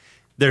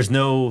 there's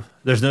no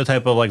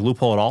type of like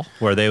loophole at all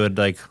where they would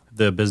like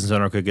the business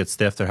owner could get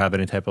stiffed or have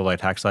any type of like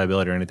tax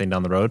liability or anything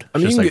down the road.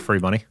 It's just like free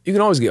money. You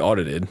can always get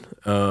audited.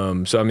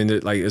 So I mean,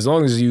 like as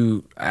long as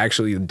you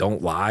actually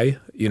don't lie,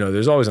 you know,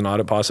 there's always an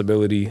audit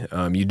possibility.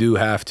 You do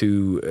have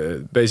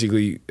to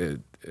basically.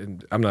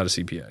 I'm not a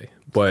CPA,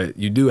 but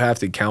you do have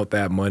to count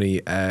that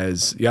money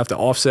as you have to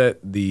offset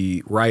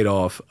the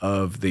write-off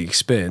of the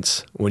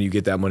expense when you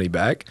get that money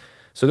back.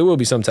 So there will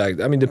be some tax.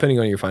 I mean, depending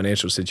on your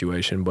financial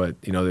situation, but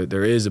you know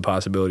there is a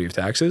possibility of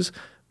taxes.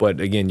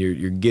 But again,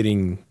 you're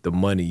getting the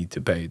money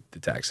to pay the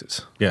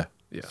taxes. Yeah.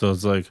 So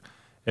it's like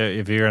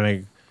if you're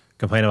gonna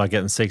complain about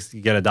getting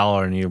you get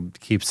 $1 and you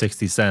keep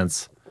 60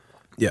 cents.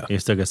 Yeah. You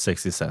still get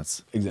 60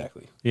 cents.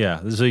 Exactly.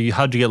 Yeah. So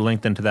how'd you get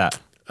linked into that?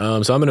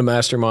 So I'm in a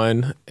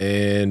mastermind,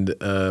 and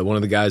one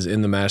of the guys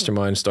in the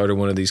mastermind started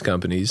one of these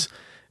companies,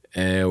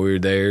 and we were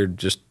there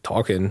just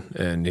talking,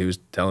 and he was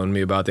telling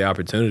me about the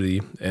opportunity,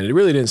 and it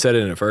really didn't set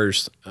in at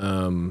first,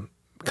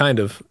 kind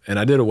of. And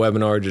I did a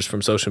webinar just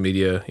from social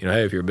media, you know,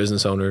 hey, if you're a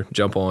business owner,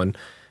 jump on.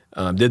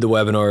 Did the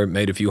webinar,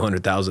 made a few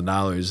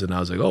 $100,000, and I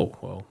was like, oh,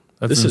 well,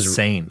 this is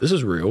insane. This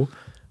is real.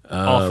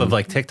 Off of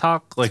like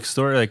TikTok, like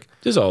story, like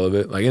just all of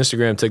it, like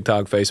Instagram,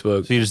 TikTok,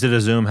 Facebook. So you just did a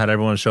Zoom, had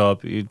everyone show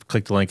up. You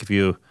click the link if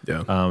you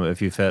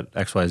fit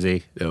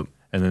XYZ. Yep.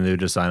 And then they would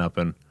just sign up.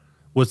 And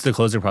what's the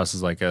closing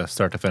process like,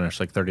 start to finish,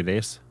 like 30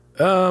 days?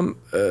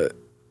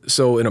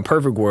 So in a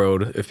perfect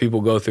world, if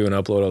people go through and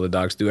upload all the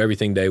docs, do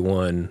everything day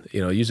one, it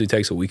usually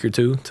takes a week or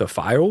two to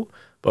file,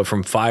 but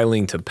from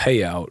filing to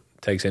payout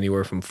takes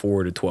anywhere from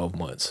 4 to 12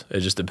 months. It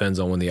just depends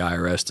on when the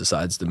IRS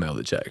decides to mail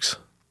the checks.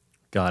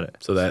 Got it.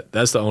 So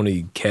that's the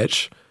only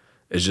catch,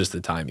 is just the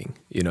timing.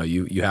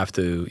 You have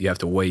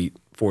to wait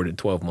 4 to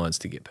 12 months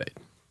to get paid.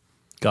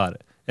 Got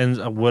it.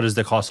 And what does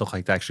the cost look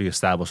like to actually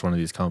establish one of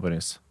these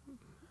companies?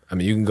 I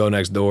mean, you can go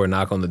next door,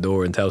 knock on the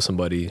door, and tell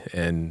somebody,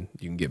 and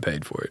you can get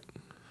paid for it.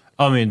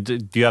 I mean, do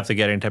you have to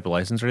get any type of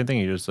license or anything?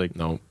 You just like,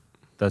 No.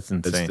 That's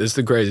insane. It's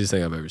the craziest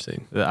thing I've ever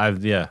seen.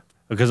 Yeah.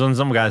 Because when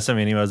some guy sent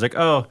me an email, I was like,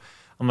 oh,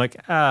 I'm like,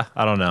 I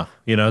don't know.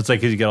 It's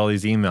like 'cause you get all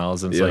these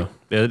emails, and it's like,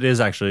 it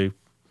is actually.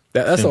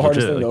 That's the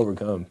hardest thing like, to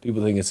overcome.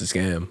 People think it's a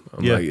scam.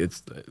 I'm Yeah.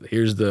 like,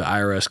 here's the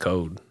IRS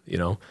code,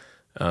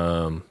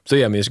 So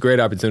yeah, I mean, it's a great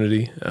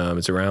opportunity.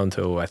 It's around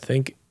till I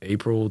think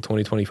April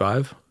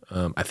 2025.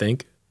 I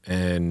think,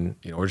 and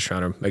we're just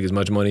trying to make as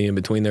much money in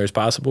between there as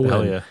possible.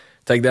 Hell and yeah.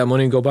 Take that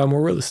money and go buy more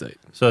real estate.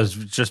 So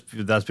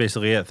that's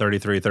basically it.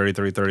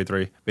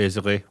 33,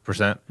 basically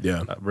percent.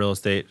 Yeah. Real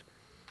estate,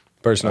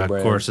 Personal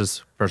brand.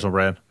 courses, personal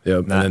brand. Yep.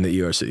 And then the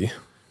ERC.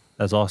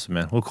 That's awesome,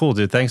 man. Well, cool,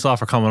 dude. Thanks a lot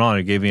for coming on.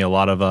 It gave me a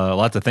lot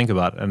to think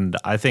about, and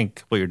I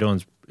think what you're doing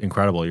is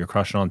incredible. You're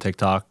crushing on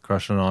TikTok,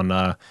 crushing on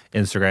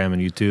Instagram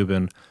and YouTube,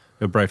 and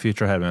a bright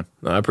future ahead, man.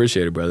 No, I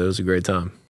appreciate it, brother. It was a great time.